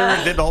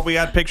razor, did all. We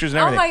got pictures and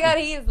Oh everything. my God,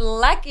 he's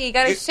lucky. He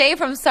got a shave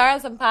from Sarah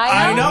Sampaio.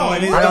 I know.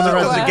 And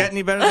does it get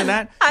any better than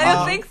that? I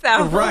don't think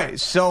so. Right.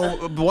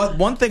 So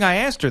one thing I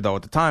asked her though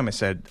at the time, I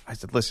said,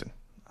 listen,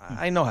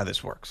 I know how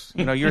this works.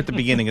 You know, you're at the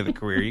beginning of the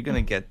career. You're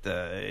going to get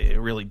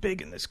really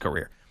big in this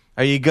career.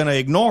 Are you going to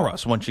ignore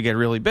us once you get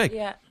really big?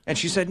 Yeah. And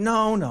she said,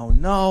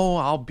 no.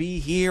 I'll be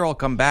here. I'll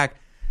come back.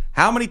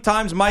 How many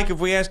times, Mike,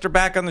 have we asked her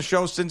back on the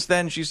show since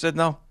then? She said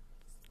no.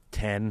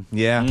 10.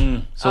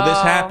 Yeah. So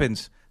this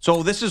happens.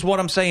 So this is what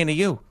I'm saying to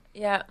you.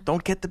 Yeah.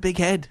 Don't get the big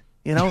head.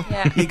 You know,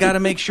 Yeah. you got to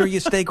make sure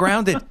you stay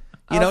grounded.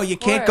 You know, you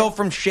can't go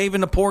from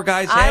shaving the poor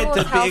guy's I head will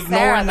to tell ignoring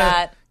Sarah the.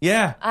 that.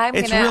 Yeah, I'm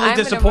it's really gonna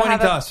disappointing have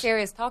to a us.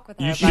 serious talk with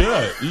her. You about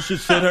should. You should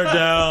sit her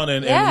down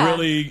and Yeah.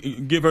 really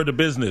give her the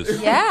business.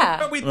 it.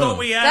 Yeah. We thought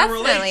we had a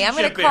Definitely. I'm going to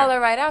relationship call here.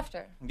 her right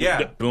after.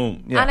 Yeah.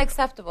 Boom. Yeah.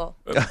 Unacceptable.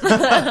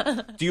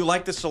 Do you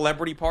like the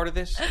celebrity part of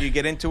this? Do you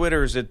get into it,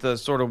 or is it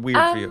sort of weird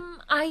for you?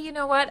 You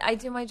know what? I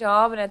do my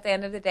job, and at the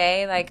end of the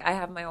day, like I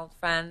have my old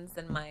friends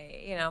and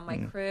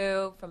my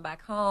crew from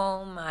back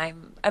home.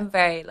 I'm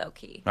very low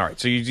key. All right,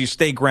 so you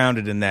stay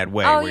grounded in that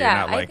way. Oh where yeah,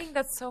 you're not like, I think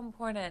that's so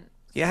important.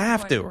 you So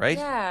have to, important. right?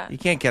 Yeah, You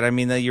can't get. I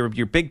mean, you're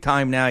big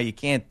time now. You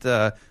can't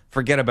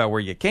forget about where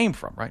you came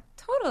from, right?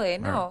 totally.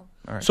 No.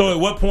 All right. So, at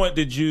what point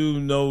did you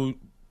know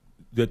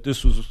that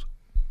this was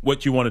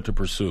what you wanted to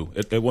pursue?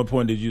 At what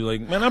point did you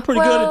like, man, I'm pretty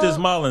good at this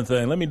modeling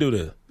thing. Let me do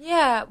this.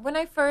 Yeah, when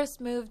I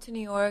first moved to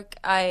New York,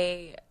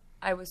 I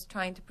was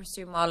trying to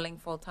pursue modeling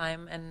full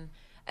time, and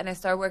I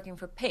started working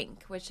for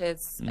Pink, which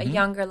is a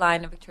younger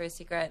line of Victoria's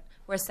Secret,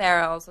 where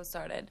Sarah also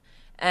started.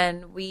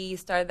 And we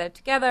started that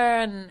together,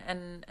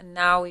 and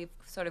now we've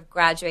sort of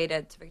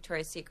graduated to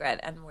Victoria's Secret,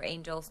 and we're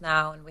Angels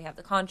now, and we have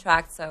the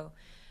contract. So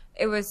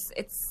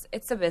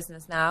it's a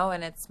business now,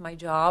 and it's my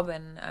job,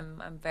 and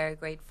I'm very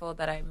grateful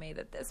that I made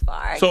it this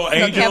far. So, I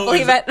still Angel, can't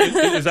believe it.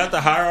 is that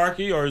the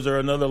hierarchy, or is there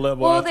another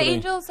level? Well, after the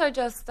Angels are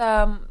just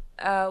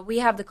we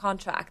have the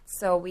contract,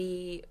 so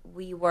we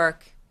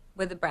work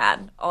with the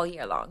brand all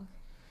year long.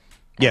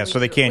 And Yeah, so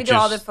they can't we do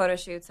all the just- photo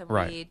shoots, and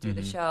Right. we do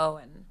the show,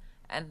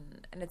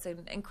 and it's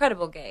an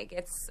incredible gig.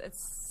 It's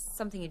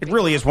something you. It dream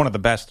really of. is one of the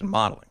best in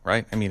modeling,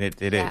 right? I mean, it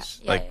Yeah, is.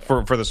 yeah, Like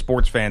yeah. for the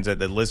sports fans that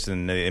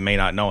listen, they may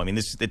not know. I mean,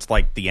 it's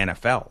like the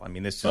NFL. I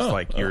mean, this is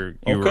like you're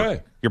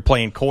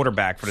playing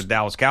quarterback for the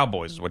Dallas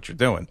Cowboys is what you're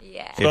doing.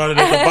 Yeah. Started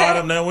at the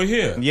bottom, now we're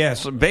here. Yeah,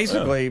 so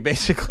basically,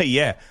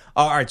 yeah.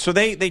 All right, so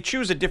they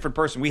choose a different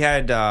person. We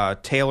had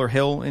Taylor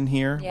Hill in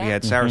here. Yeah. We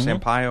had Sarah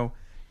Sampaio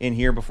in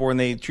here before, and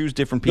they choose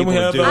different Then people we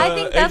to have, do. I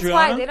think that's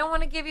why Adriana? they don't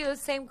want to give you the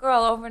same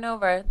girl over and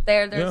over.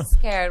 They're Yeah.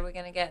 scared we're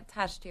gonna get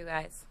attached to you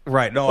guys.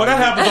 Right, no. Well, that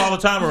happens all the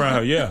time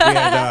around here, yeah. We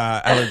had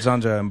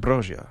Alexandra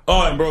Ambrosia.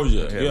 Oh,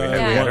 Ambrosia. we Yeah, had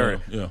yeah.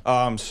 her.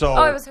 Yeah. So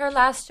Oh, it was her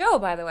last show,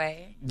 by the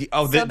way.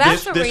 Oh, So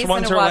that's the this reason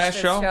one's to her watch last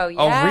this show? show.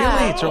 Oh, Yeah.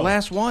 really? It's her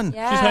last one.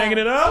 Yeah. She's hanging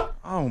it up?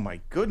 Oh, my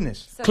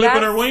goodness. So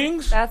Clipping her that's-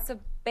 wings? That's a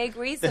big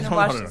reason to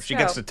watch this She show.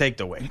 gets to take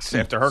the wings.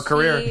 After her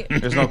career,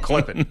 there's no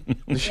clipping.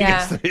 She Yeah.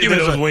 gets to, Give me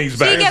those wings She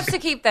back. gets to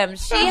keep them.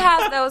 She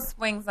has those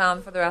wings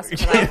on for the rest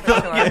of her life, for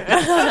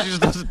sure. She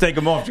just doesn't take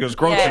them off. She goes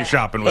grocery Yeah.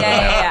 shopping with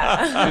Yeah,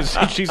 them.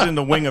 yeah. She's in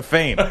the wing of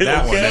fame. That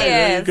one. She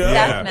there you is go.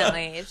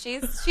 definitely.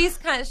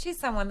 She's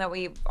someone that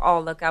we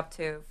all look up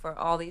to for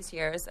all these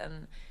years,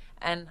 and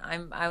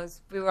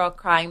we were all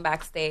crying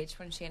backstage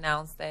when she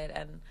announced it,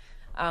 and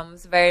it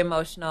was a very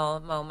emotional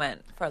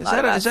moment for a lot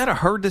of us. Is that a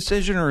her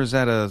decision or is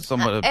that a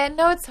somewhat? And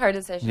no, it's her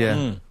decision.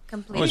 Yeah.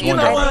 Completely. You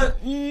know I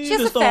what? think You She has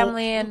a just don't-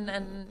 family,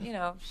 and you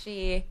know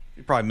she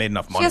You probably made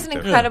enough money. she has an to-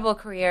 incredible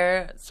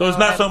career. So it's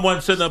not I'm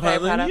someone sitting up very here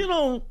proud like, of- you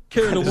don't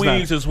carry the It's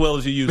wings not- as well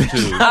as you used to.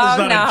 Oh,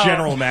 not no. a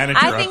general manager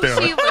I up think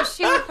there.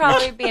 she would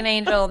probably be an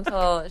angel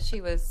until she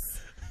was,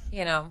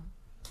 you know,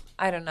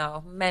 I don't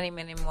know, many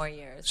more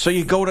years. So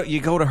you go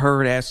to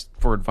her and ask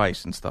for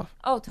advice and stuff.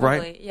 Oh, totally.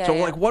 Right? Yeah, So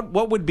yeah. like,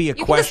 what would be a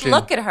You question? can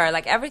just look at her,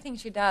 like everything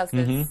she does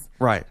is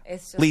Right.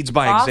 It's just Leads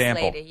by boss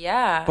example. Lady.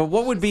 Yeah. But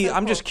what would She's be? so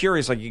I'm cool. just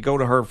curious. Like you go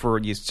to her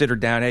you sit her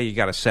down. Hey, you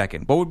got a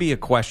second? What would be a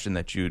question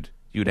that you'd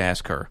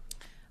ask her?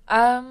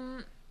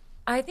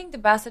 I think the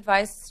best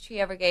advice she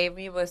ever gave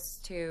me was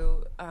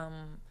to.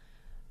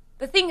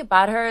 The thing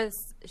about her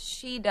is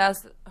she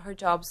does her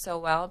job so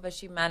well, but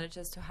she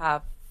manages to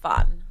have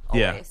fun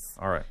always.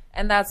 Yeah. All right.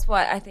 And that's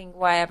what I think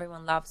why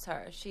everyone loves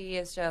her. She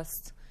is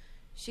just.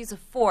 She's a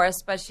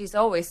force, but she's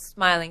always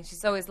smiling.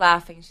 She's always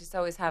laughing. She's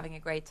always having a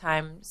great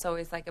time. It's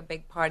always like a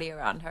big party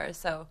around her.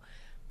 So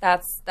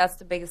that's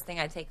the biggest thing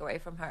I take away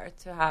from her,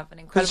 to have an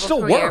incredible It's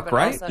still career. work, but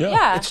right? Also,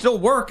 yeah. It's still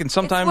work, and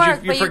sometimes It's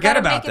work, you but forget gotta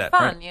about make that. it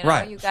fun, right? you know?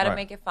 Right. You got to right.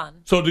 make it fun.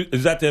 So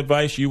is that the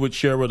advice you would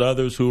share with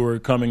others who are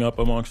coming up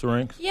amongst the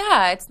ranks?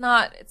 Yeah, it's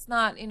not,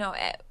 you know,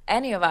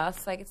 any of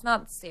us, like, it's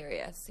not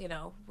serious, you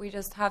know. We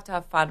just have to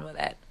have fun with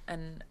it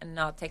and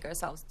not take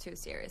ourselves too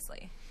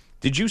seriously.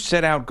 Did you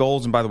set out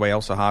goals? And by the way,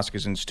 Elsa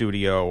Hoska's in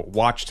studio.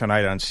 Watch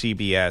tonight on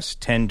CBS,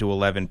 10 to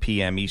 11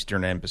 p.m.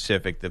 Eastern and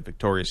Pacific. The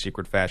Victoria's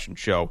Secret Fashion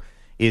Show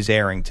is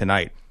airing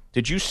tonight.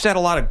 Did you set a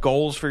lot of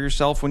goals for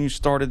yourself when you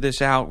started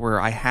this out, where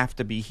I have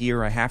to be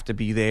here, I have to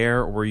be there,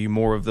 or were you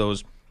more of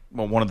those,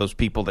 one of those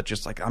people that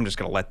just like, I'm just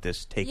going to let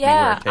this take me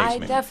where it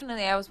takes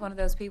me? I was one of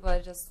those people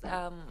that just,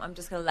 I'm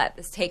just going to let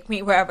this take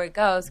me wherever it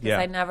goes, because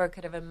I never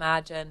could have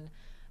imagined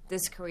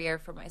this career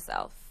for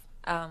myself.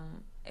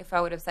 If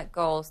I would have set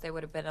goals, they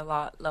would have been a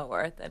lot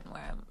lower than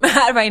where I'm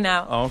at right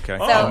now. Oh, okay.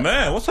 So,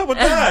 man, what's up with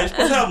that? You're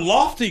supposed to have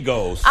lofty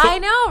goals. I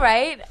know,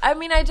 right? I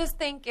mean, I just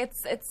think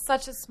it's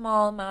such a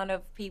small amount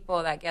of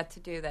people that get to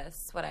do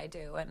this, what I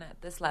do, and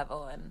at this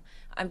level, and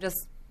I'm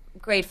just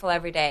grateful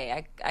every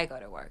day I go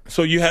to work.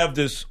 So you have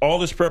all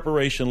this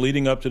preparation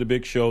leading up to the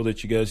big show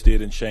that you guys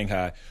did in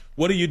Shanghai.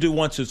 What do you do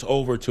once it's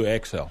over to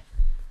Excel?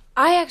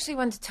 I actually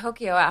went to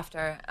Tokyo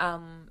after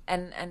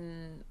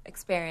and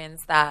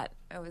experienced that.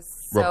 It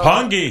was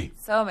Roppongi.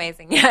 So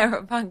amazing. Yeah,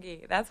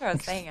 Roppongi. That's where I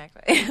was staying,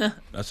 actually.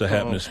 That's a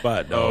happening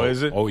spot, though. Oh,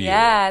 is it? Oh, yeah.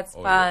 Yeah, it's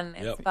fun.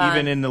 Yeah. It's fun.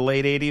 Even in the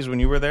late 80s when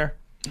you were there?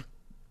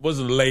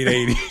 Wasn't the late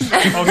 80s.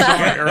 Oh,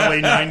 sorry,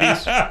 early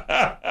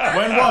 90s.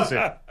 When was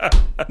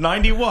it?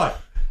 90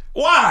 what?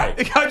 Why?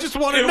 I just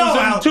want to It know.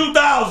 was in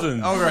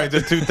 2000. Oh, right,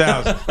 the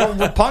 2000. Well,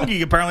 Roppongi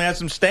apparently had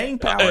some staying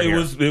power here.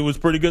 It was a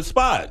pretty good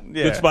spot.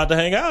 Yeah. Good spot to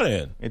hang out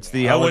in. It's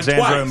the I went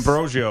Alexandra twice.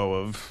 Ambrosio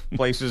of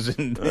places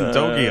in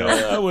Tokyo.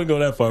 I wouldn't go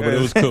that far, but it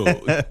was cool.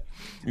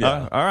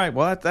 Yeah. All right.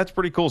 Well, that's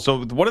pretty cool.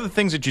 So, what are the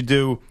things that you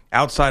do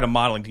outside of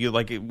modeling? Do you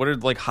what are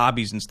like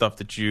hobbies and stuff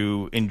that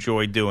you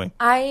enjoy doing?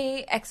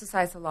 I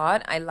exercise a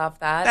lot. I love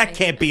that. That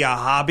can't be a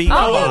hobby. Oh,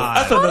 Come yeah, on.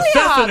 That's a totally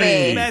necessity.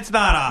 hobby. That's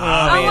not a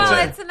hobby. Oh,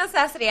 well, it's a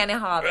necessity and a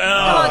hobby. Come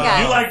on,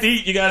 guys. You like to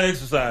eat, you got to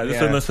exercise. It's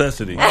Yeah. a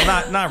necessity.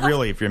 Well, not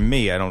really. If you're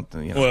me, I don't.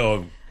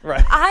 Well,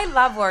 right. I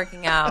love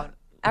working out.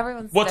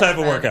 Everyone's What type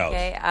of different, workouts?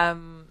 Okay?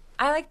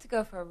 I like to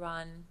go for a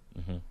run.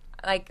 Mm-hmm.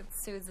 Like, it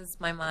soothes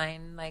my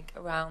mind, like,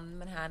 around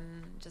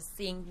Manhattan, just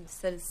seeing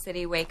the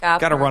city wake up.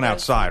 Got to run Or-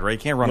 outside, right? You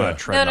can't run on a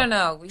treadmill. No.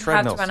 You have to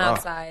Treadmills, run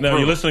outside. now,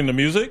 you listening to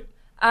music?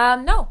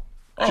 No.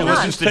 She I'm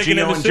listens to not. Taking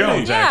Gio in the and city.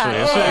 Jones,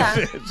 Yeah,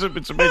 actually.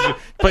 It's amazing.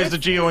 Plays the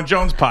Gio and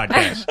Jones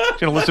podcast. She's going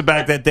to listen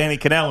back to that Danny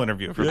Cannell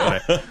interview for today.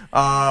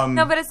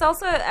 No, but it's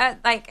also,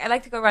 like, I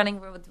like to go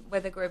running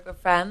with a group of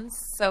friends,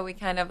 so we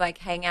kind of, like,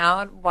 hang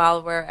out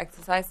while we're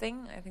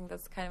exercising. I think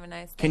that's kind of a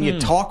nice thing. Can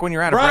you talk when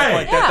you're out of Right. breath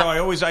like that,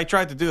 though? I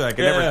tried to do that. I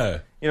could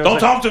never...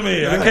 Don't talk to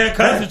me. I can't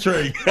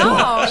concentrate.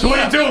 No, So what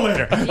are you doing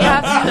later? you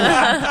have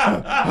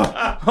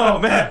to, Oh,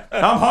 man.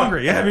 I'm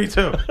hungry. Yeah, me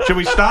too. Should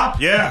we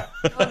stop? Yeah.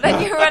 well,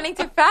 then you're running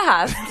too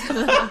fast.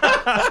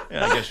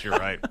 Yeah, I guess you're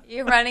right.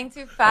 You're running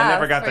too fast. I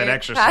never got for that your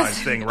exercise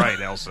capacity. thing right,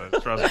 Elsa.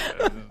 Trust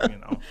me.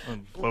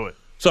 Blew it.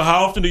 So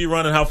how often do you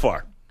run and how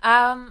far?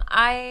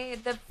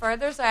 The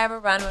furthest I ever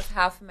run was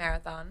half a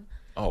marathon.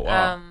 Oh,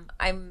 wow.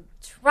 I'm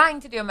trying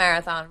to do a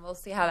marathon. We'll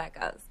see how that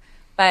goes.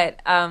 But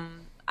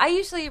I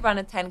usually run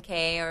a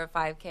 10K or a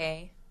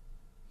 5K.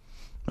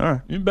 All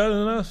right. You better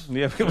than us.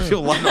 Yeah, we feel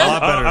a lot better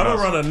I than would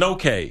us. run a no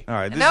K. All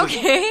right. No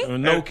K? A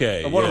no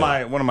K. One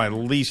yeah. of my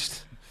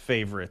least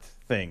favorite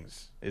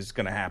things is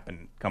going to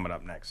happen coming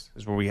up next.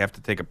 Is where we have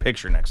to take a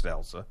picture next to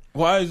Elsa.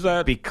 Why is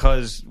that?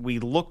 Because we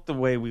look the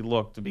way we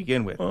look to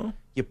begin with.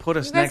 You put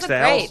us You guys next look to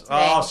great Elsa.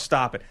 today. Oh,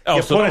 stop it! Elsa,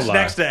 you put don't us lie.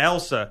 next to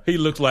Elsa. He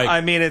looks like.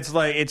 I mean,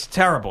 it's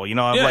terrible. You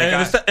know, I'm yeah, like,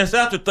 and it's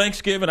after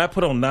Thanksgiving. I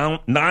put on 9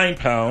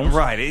 pounds.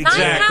 right, 9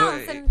 exactly.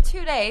 pounds in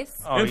 2 days.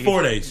 Oh, In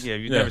 4 days. Yeah,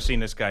 you've Yeah. never seen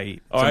this guy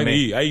eat. Oh, It's I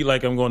amazing. eat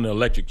like I'm going to the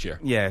electric chair.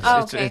 Yeah,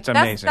 Oh, it's okay.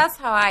 amazing. That's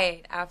how I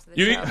ate after the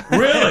You show.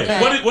 really?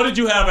 Yeah. What did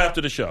you have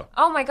after the show?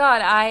 Oh my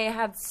god, I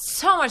had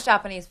so much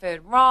Japanese food.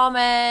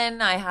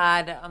 Ramen, I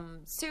had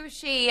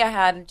sushi, I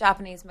had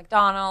Japanese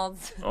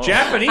McDonald's.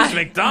 Japanese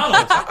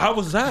McDonald's. How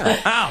was that?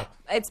 How?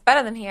 It's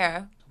better than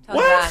here. Tell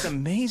you That's that.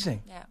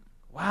 amazing. Yeah.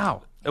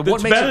 Wow. It's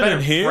What makes better it better?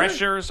 than here?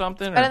 Fresher or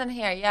something? Better than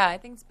here, yeah. I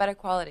think it's better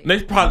quality.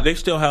 They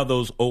still have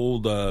those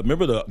old.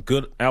 Remember the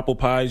good apple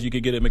pies you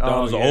could get at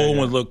McDonald's? Oh, The yeah, old yeah.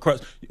 ones, little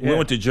crust. Yeah. We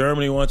went to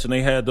Germany once and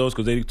they had those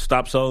because they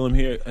stopped selling them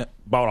here.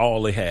 Bought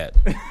all they had.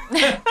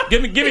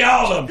 give me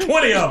all of them.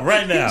 20 of them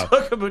right now.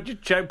 Put them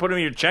in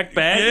your check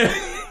bag.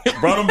 Yeah.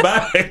 Brought them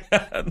back.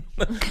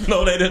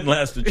 No, they didn't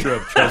last the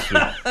trip. Trust me.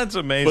 That's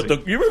amazing.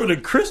 But you remember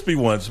the crispy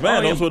ones, man?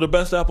 Oh, yeah. Those were the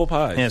best apple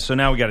pies. Yeah, so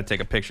now we got to take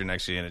a picture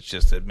next to you, and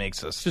it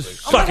makes us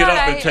Just Oh my suck it God,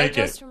 up and I take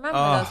just it. remember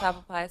those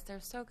apple pies. They're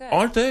so good.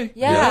 Aren't they?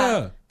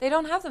 Yeah. They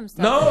don't have them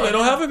still. No, they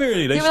don't have them here.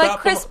 They They were stopped like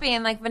them. crispy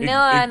and like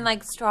vanilla and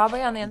like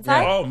strawberry on the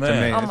inside. Oh, It's man.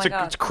 amazing. Oh my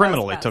God. It's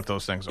criminal they That's took best.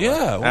 those things away.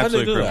 Yeah, why'd they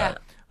Absolutely do criminal.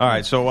 that? All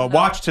right, so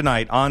watch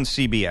tonight on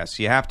CBS.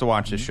 You have to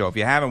watch this show. If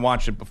you haven't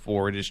watched it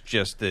before, it is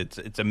just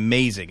it's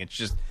amazing. It's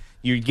just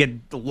you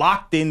get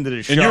locked into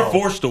the show. And you're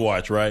forced to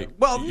watch, right?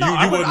 Well, no, you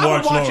I would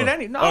wouldn't watch it no.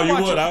 any. No, oh, I'd you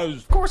watch would. it.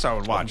 Of course, I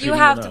would watch You it.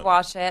 have to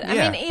watch it.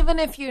 Yeah. I mean, even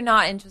if you're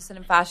not interested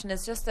in fashion,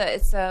 it's just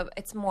it's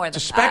more than It's a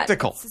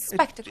spectacle. That. It's a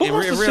spectacle. Who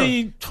wants to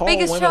really- see tall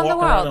Biggest women show in the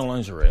walking around in world.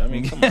 lingerie? I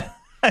mean, come on.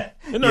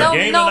 Isn't there a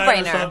game No tonight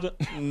or brainer.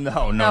 something?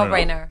 No.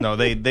 No-brainer. No,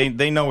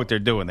 they know what they're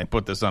doing. They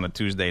put this on a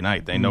Tuesday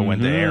night. They know when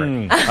to air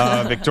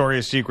it.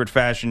 Victoria's Secret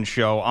Fashion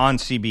Show on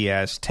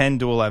CBS, 10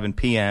 to 11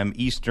 p.m.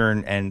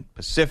 Eastern and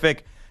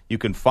Pacific. You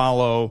can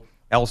follow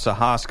Elsa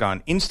Hosk on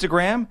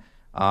Instagram.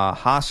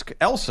 Hosk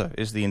Elsa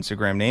is the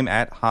Instagram name,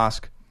 at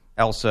Hosk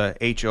Elsa,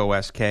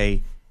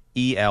 HOSKELSA.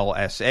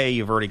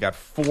 You've already got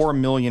 4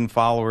 million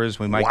followers.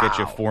 We might get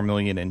you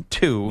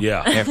 4,000,002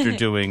 after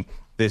doing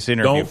this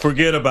interview. Don't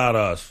forget about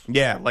us.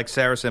 Yeah, like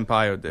Sarah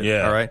Sampaio did.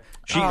 Yeah. All right.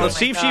 Let's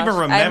see if she even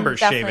remembers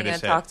shaving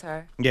his head. Talk to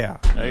her. Yeah,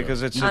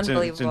 because it's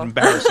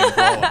embarrassing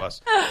for all of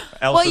us.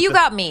 Elsa, well, you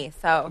got me,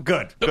 so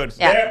good.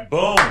 Yeah.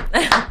 Boom.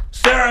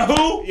 Sarah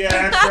who?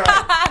 Yeah, that's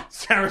right.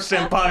 Sarah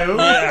Sampaio.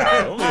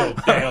 Yeah.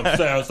 Damn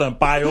Sarah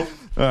Sampaio.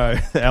 All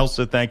right,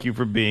 Elsa, thank you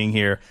for being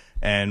here.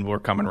 And we're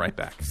coming right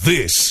back.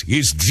 This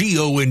is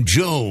Gio and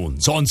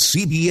Jones on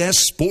CBS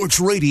Sports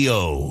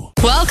Radio.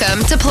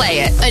 Welcome to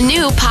Play It, a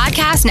new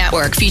podcast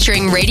network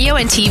featuring radio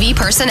and TV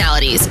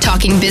personalities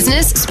talking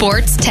business,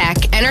 sports, tech,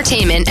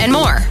 entertainment, and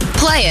more.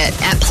 Play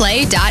it at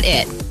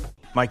play.it.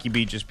 Mikey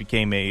B just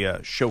became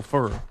a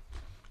chauffeur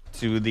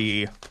to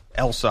the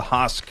Elsa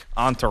Hosk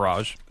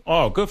entourage.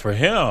 Oh, good for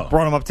him.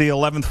 Brought him up to the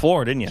 11th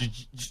floor, didn't you?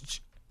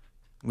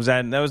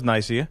 That was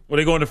nice of you. Were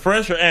they going to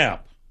Fresh or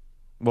Amp?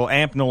 Well,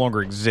 AMP no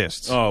longer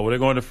exists. Oh, were they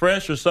going to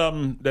Fresh or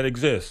something that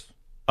exists?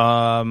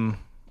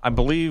 I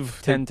believe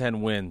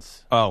 10-10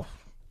 wins. Oh,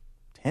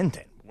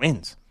 10-10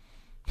 wins.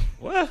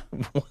 What?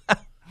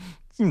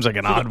 Seems like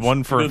an odd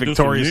one for a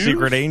Victoria's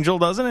Secret Angel,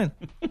 doesn't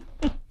it?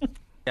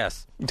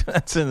 Yes.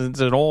 It's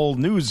an old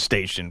news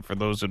station, for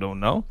those who don't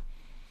know.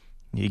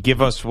 You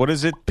give us, what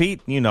is it, Pete?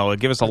 You know,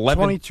 give us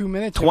 11. 22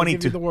 minutes. 22.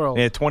 Give you the world.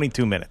 Yeah,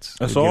 22 minutes.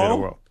 That's Give you all?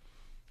 the world.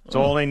 That's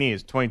all they need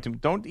is 22.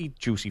 Don't eat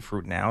juicy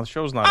fruit now. The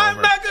show's not I'm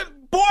over. not going to.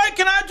 Boy,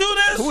 can I do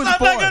this? Who is I'm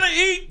boy? not going to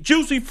eat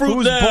juicy fruit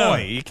Who's now.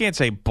 boy? You can't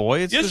say boy.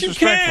 It's Yes, you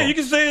disrespectful. can. You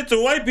can say it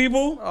to white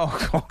people.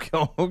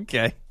 Oh,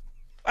 okay.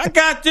 I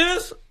got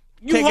this.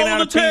 You Taking out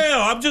hold a the piece- tail.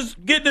 I'm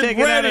just getting it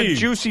Taking out ready. a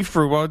juicy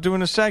fruit while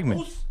doing a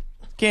segment.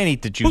 Can't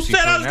eat the juicy Who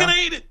said fruit I was now. going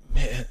to eat it?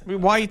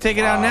 Man. Why you take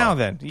it out now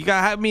then? You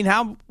got,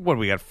 what do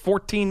we got,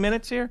 14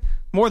 minutes here?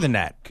 More than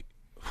that.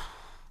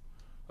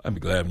 I'd be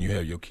glad when you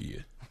have your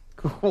kid.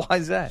 Why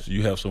is that? So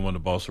you have someone to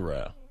boss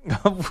around.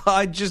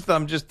 I'm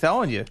just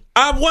telling you.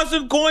 I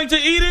wasn't going to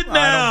eat it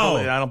now.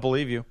 I don't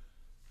believe you.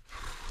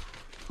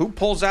 Who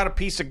pulls out a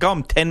piece of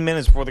gum 10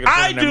 minutes before they put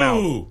it in their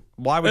mouth? do.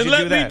 Why would And you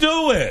do let that? me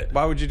do it.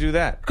 Why would you do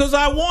that? Because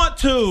I want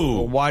to.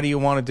 Well, why do you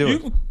want to do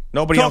it? You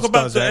Nobody talk else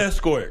about does the that.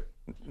 escort.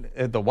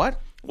 The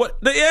what? What?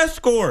 The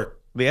escort.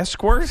 The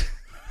escort?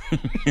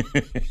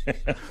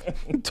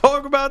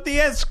 Talk about the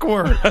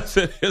escort. I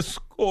said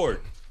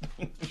escort.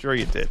 Sure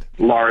you did.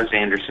 Lars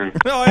Anderson.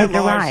 Oh, hey,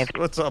 Lars.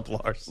 What's up,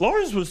 Lars?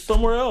 Lars was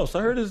somewhere else.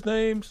 I heard his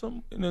name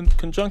in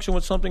conjunction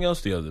with something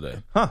else the other day.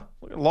 Huh.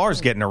 Look at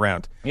Lars getting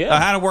around. Yeah.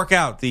 How'd it work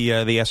out, the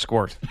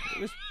escort?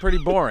 It was pretty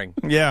boring.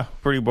 Yeah,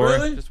 pretty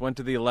boring. Really? Just went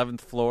to the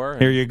 11th floor.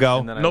 Here you go.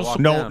 And then I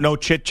walked down. No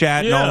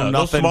chit-chat, Yeah, no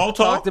nothing. small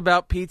talk. Talked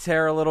about Pete's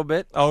hair a little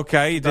bit.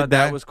 Okay, you Thought did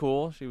that. That was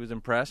cool. She was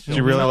impressed. Did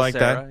you really like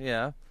Sarah, that?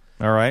 Yeah.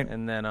 All right.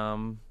 And then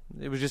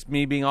it was just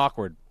me being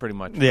awkward pretty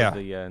much Yeah. for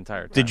the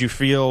entire time. Did you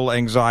feel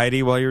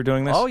anxiety while you were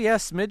doing this? Oh, yeah,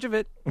 smidge of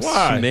it.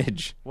 Why?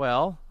 Smidge.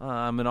 Well,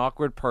 I'm an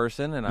awkward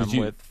person, and I'm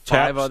you with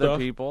tap 5 other stuff?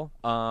 people.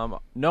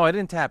 No, I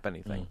didn't tap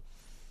anything.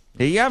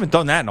 Yeah, you haven't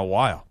done that in a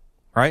while,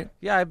 right?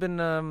 Yeah, I've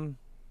been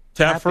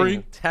Tap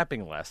free?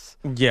 tapping less.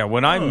 Yeah,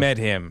 when I met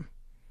him,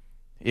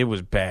 it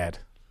was bad.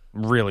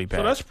 Really bad.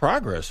 So that's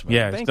progress, man.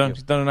 yeah, Thank he's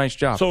you. done a nice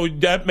job. So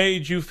that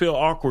made you feel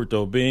awkward,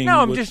 though, being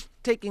No, I'm with- just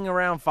taking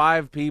around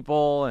 5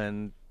 people,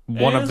 and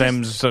one And of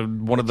them's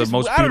one of the just-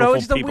 most I don't know, beautiful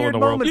it's just a people in weird the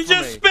world. moment. You for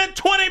just me. spent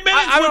 20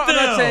 minutes I'm with them.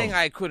 not saying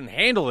I couldn't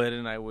handle it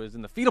and I was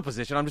in the fetal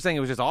position. I'm just saying it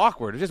was just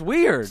awkward. It was just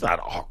weird. It's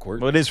not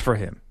awkward. Well, it is for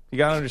him. You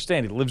got to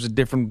understand, he lives in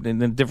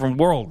a different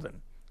world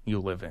than you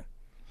live in.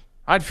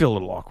 I'd feel a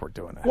little awkward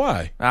doing that.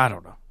 Why? I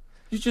don't know.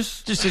 You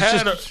just Just-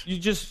 had it's you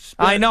just.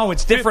 I know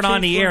it's different 15 on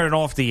the air and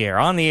off the air.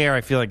 On the air,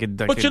 I feel like it.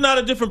 But you're not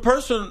a different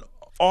person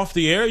off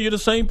the air. You're the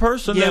same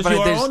person as you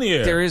are on the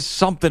air. There is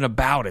something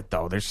about it,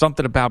 though. There's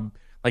something about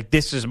like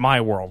this is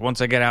my world. Once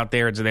I get out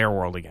there, it's their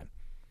world again.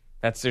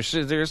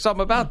 There's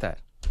something about that.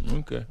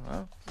 Okay.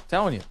 Well, I'm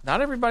telling you,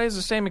 not everybody has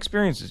the same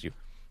experience as you.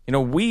 You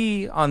know,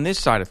 we on this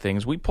side of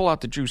things, we pull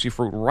out the juicy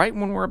fruit right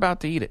when we're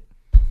about to eat it.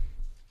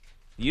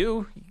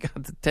 You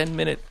got the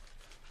 10-minute.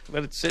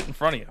 Let it sit in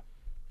front of you.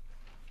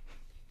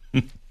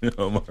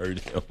 I'm hurt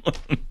him.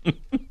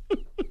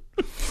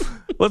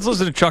 Let's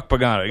listen to Chuck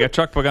Pagano. You got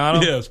Chuck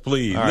Pagano? Yes,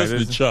 please. All right, listen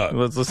to Chuck.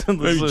 Let's listen.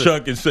 Maybe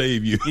Chuck can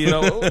save you. You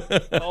know,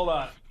 hold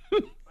on.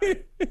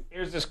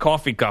 Here's this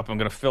coffee cup I'm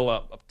going to fill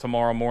up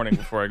tomorrow morning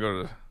before I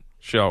go to the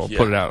show. I'll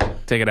put it out.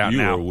 Take it out You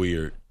now. are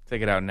weird.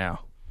 Take it out now.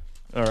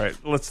 All right,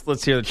 let's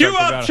hear the Cue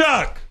Chuck up, Pagano.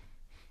 Chuck.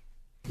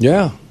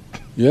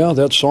 Yeah,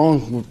 that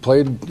song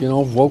played,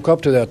 woke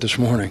up to that this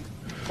morning.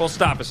 Well,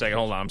 stop a second.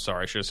 Hold on. I'm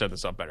sorry. I should have set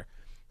this up better.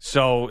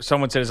 So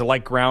someone said, is it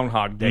like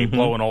Groundhog Day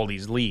blowing all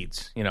these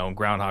leads? You know,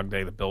 Groundhog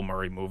Day, the Bill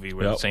Murray movie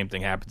where the same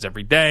thing happens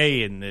every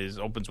day and it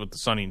opens with the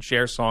Sonny and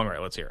Cher song. All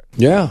right, let's hear it.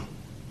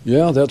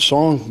 Yeah, that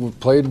song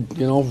played,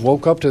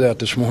 woke up to that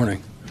this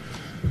morning.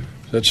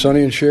 Is that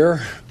Sonny and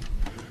Cher?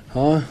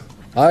 Huh?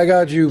 I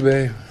got you,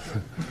 babe.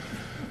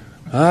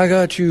 I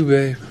got you,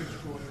 babe.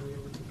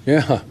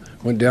 Yeah,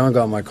 Went down,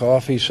 got my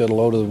coffee, said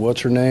hello to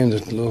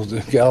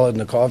the gal in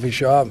the coffee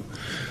shop,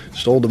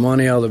 stole the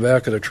money out of the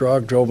back of the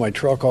truck, drove my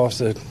truck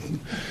off into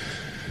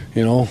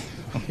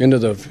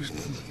the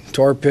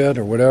tar pit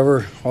or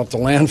whatever, off the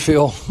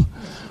landfill,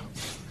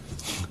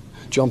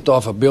 jumped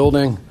off a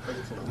building,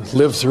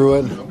 lived through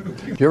it.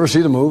 Did you ever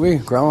see the movie,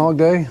 Groundhog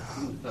Day?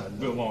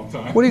 Been a long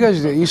time. What do you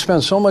guys do? You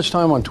spend so much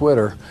time on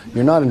Twitter,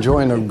 you're not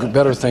enjoying the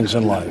better things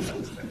in life.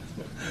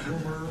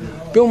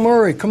 Bill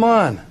Murray, come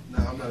on. No,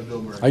 I'm not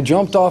Bill Murray. I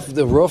jumped off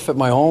the roof at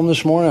my home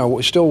this morning.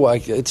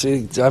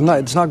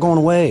 It's not going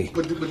away.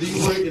 But do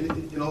you worry,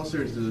 in all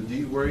seriousness, do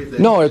you worry that...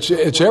 No,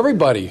 it's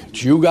everybody.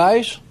 It's you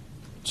guys.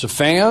 It's the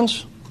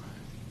fans.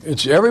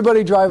 It's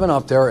everybody driving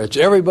up there. It's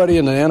everybody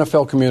in the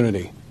NFL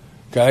community.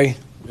 Okay?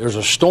 There's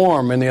a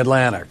storm in the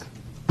Atlantic.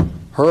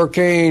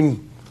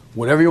 Hurricane,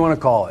 whatever you want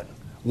to call it.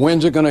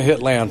 When's it going to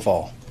hit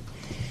landfall?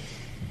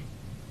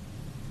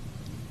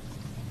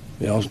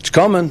 It's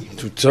coming.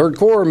 Third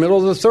quarter, middle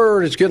of the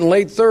third. It's getting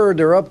late third.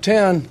 They're up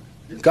 10.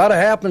 Got to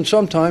happen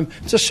sometime.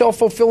 It's a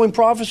self-fulfilling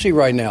prophecy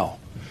right now.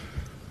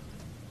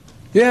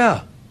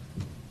 Yeah.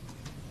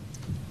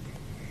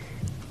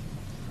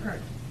 All right.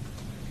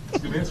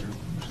 That's a good answer.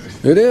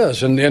 It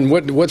is. And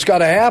what's got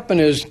to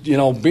happen is,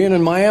 being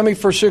in Miami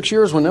for 6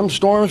 years, when them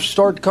storms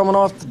start coming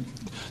off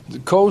the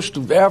coast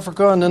of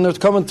Africa and then they're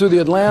coming through the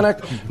Atlantic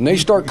and they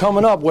start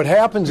coming up, what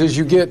happens is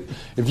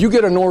if you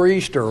get a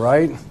nor'easter,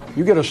 right?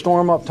 You get a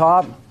storm up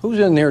top. Who's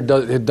in here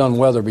had done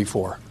weather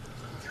before?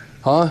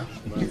 Huh?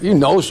 You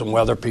know some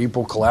weather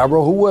people.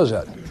 Calabro, who was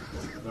that?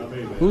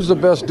 Who's the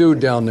best dude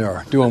down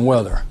there doing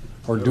weather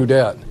or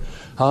dudette?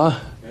 Huh?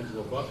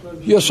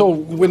 Yeah, so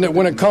when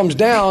it comes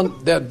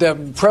down,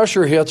 that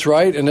pressure hits,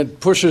 right, and it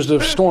pushes the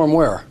storm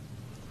where?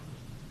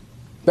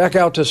 Back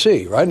out to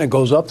sea, right? And it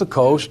goes up the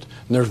coast,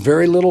 and there's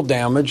very little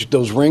damage.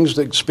 Those rings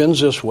that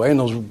spins this way, and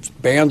those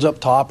bands up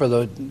top are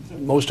the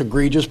most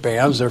egregious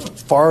bands. They're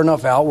far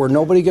enough out where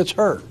nobody gets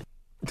hurt.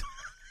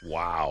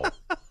 Wow.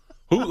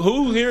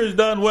 Who here has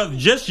done weather?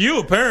 Just you,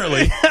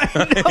 apparently.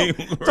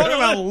 Talking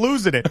about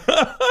losing it.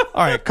 All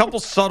right, a couple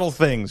subtle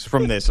things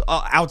from this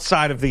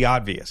outside of the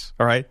obvious,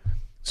 all right?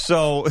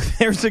 So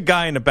there's a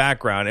guy in the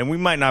background, and we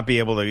might not be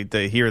able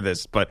to hear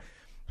this, but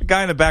the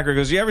guy in the background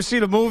goes, "You ever see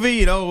the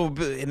movie?"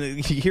 And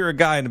you hear a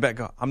guy in the back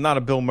go, "I'm not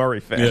a Bill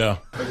Murray fan." Yeah.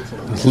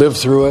 Lived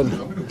through it.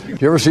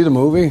 Did you ever see the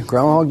movie,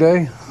 Groundhog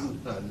Day?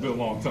 Been a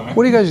long time.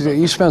 What do you guys do?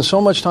 You spend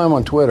so much time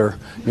on Twitter,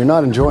 you're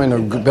not enjoying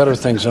the better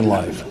things in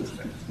life.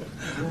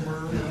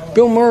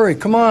 Bill Murray,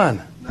 come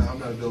on. No, I'm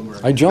not Bill Murray.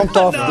 I jumped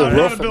off the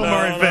roof. Bill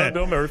Murray fan.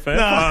 Bill Murray fan.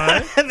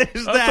 No. Fine.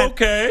 There's That's that.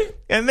 okay.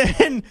 And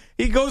then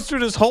he goes through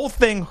this whole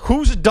thing.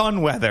 Who's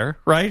done weather,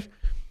 right?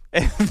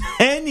 And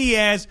then he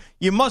asks,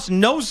 you must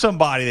know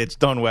somebody that's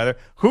done weather.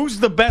 Who's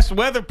the best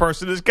weather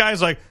person? This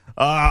guy's like,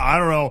 I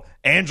don't know,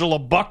 Angela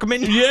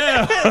Buckman?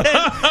 Yeah.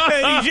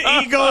 and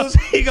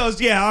he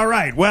goes, yeah, all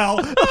right, well.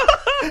 And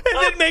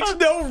then makes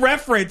no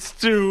reference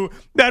to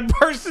that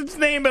person's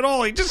name at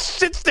all. He just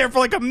sits there for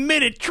like a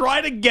minute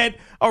trying to get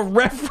a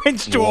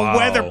reference to a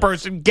weather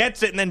person,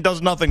 gets it, and then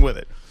does nothing with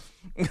it.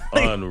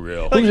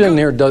 Unreal. Who's in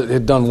here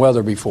had done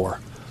weather before?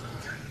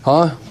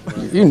 Huh?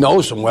 You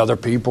know some weather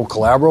people.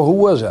 Calabro, who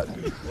was that?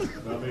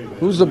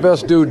 Who's the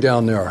best dude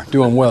down there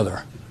doing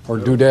weather or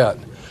dudette?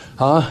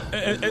 Huh?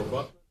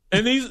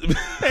 And these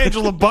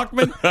Angela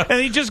Buckman,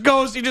 and he just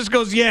goes,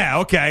 yeah,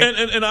 okay.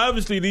 And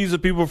obviously these are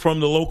people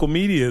from the local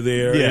media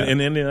there in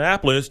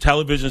Indianapolis,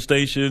 television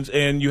stations,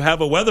 and you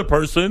have a weather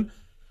person.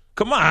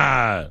 Come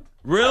on,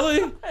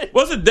 really?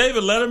 Wasn't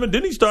David Letterman?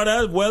 Didn't he start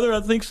out with weather?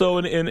 I think so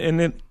in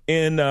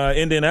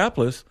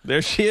Indianapolis.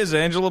 There she is,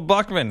 Angela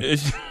Buckman.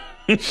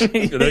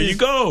 There you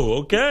go.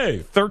 Okay.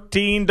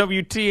 13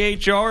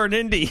 WTHR in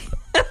Indy.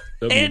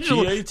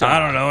 Angela, I WTA.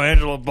 don't know,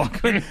 Angela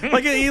Buckman.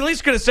 Like, he at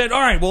least could have said,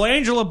 all right, well,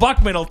 Angela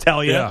Buckman will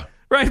tell you. Yeah.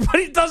 Right? But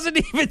he doesn't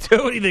even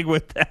do anything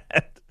with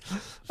that.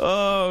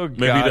 Oh, gosh.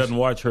 Maybe he doesn't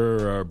watch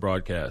her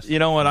broadcast. You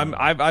know what?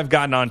 I've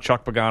gotten on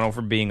Chuck Pagano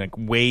for being like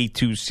way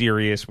too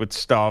serious with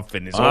stuff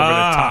and his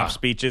over-the-top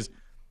speeches.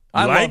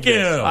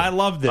 I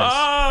love this. Oh,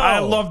 I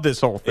love this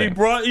whole thing. He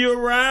brought you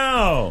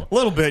around. A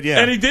little bit, yeah.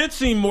 And he did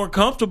seem more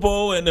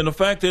comfortable, and then the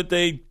fact that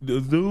they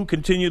do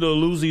continue to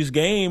lose these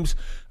games,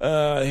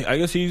 I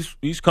guess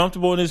he's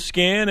comfortable in his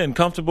skin and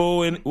comfortable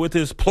with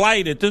his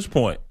plight at this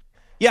point.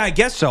 Yeah, I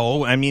guess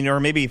so. I mean,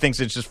 or maybe he thinks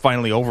it's just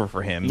finally over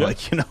for him. Yeah. Like,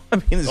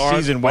 the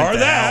season went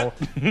to hell.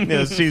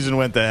 The season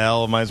went to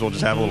hell. Might as well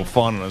just have a little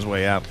fun on his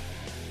way out.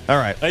 All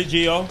right. Hey,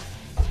 Gio.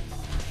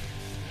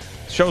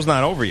 Show's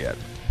not over yet.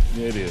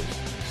 It is.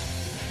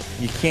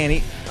 You can't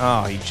eat.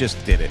 Oh, he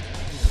just did it.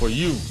 For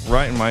you.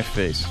 Right in my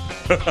face.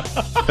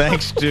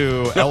 Thanks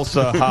to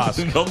Elsa Haas.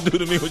 Don't do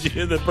to me what you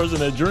did that person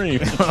that dream.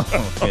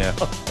 Yeah.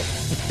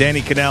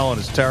 Danny Cannell on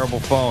his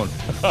terrible phone.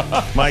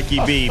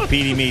 Mikey B,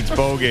 Petey Meets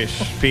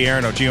Bogish, P.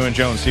 Arno, Gio and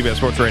Jones, CBS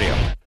Sports Radio.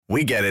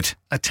 We get it.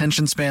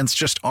 Attention spans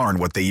just aren't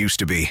what they used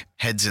to be.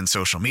 Heads in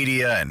social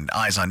media and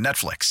eyes on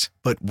Netflix.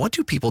 But what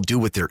do people do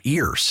with their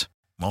ears?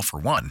 Well, for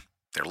one,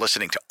 they're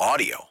listening to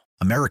audio.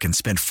 Americans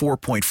spend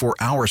 4.4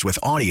 hours with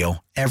audio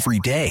every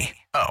day.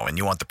 Oh, and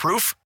you want the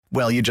proof?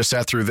 Well, you just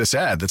sat through this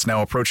ad that's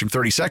now approaching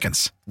 30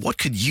 seconds. What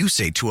could you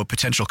say to a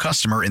potential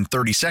customer in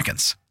 30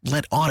 seconds?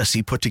 Let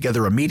Odyssey put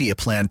together a media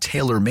plan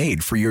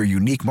tailor-made for your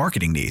unique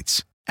marketing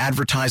needs.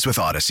 Advertise with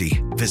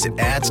Odyssey. Visit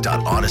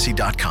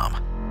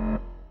ads.odyssey.com.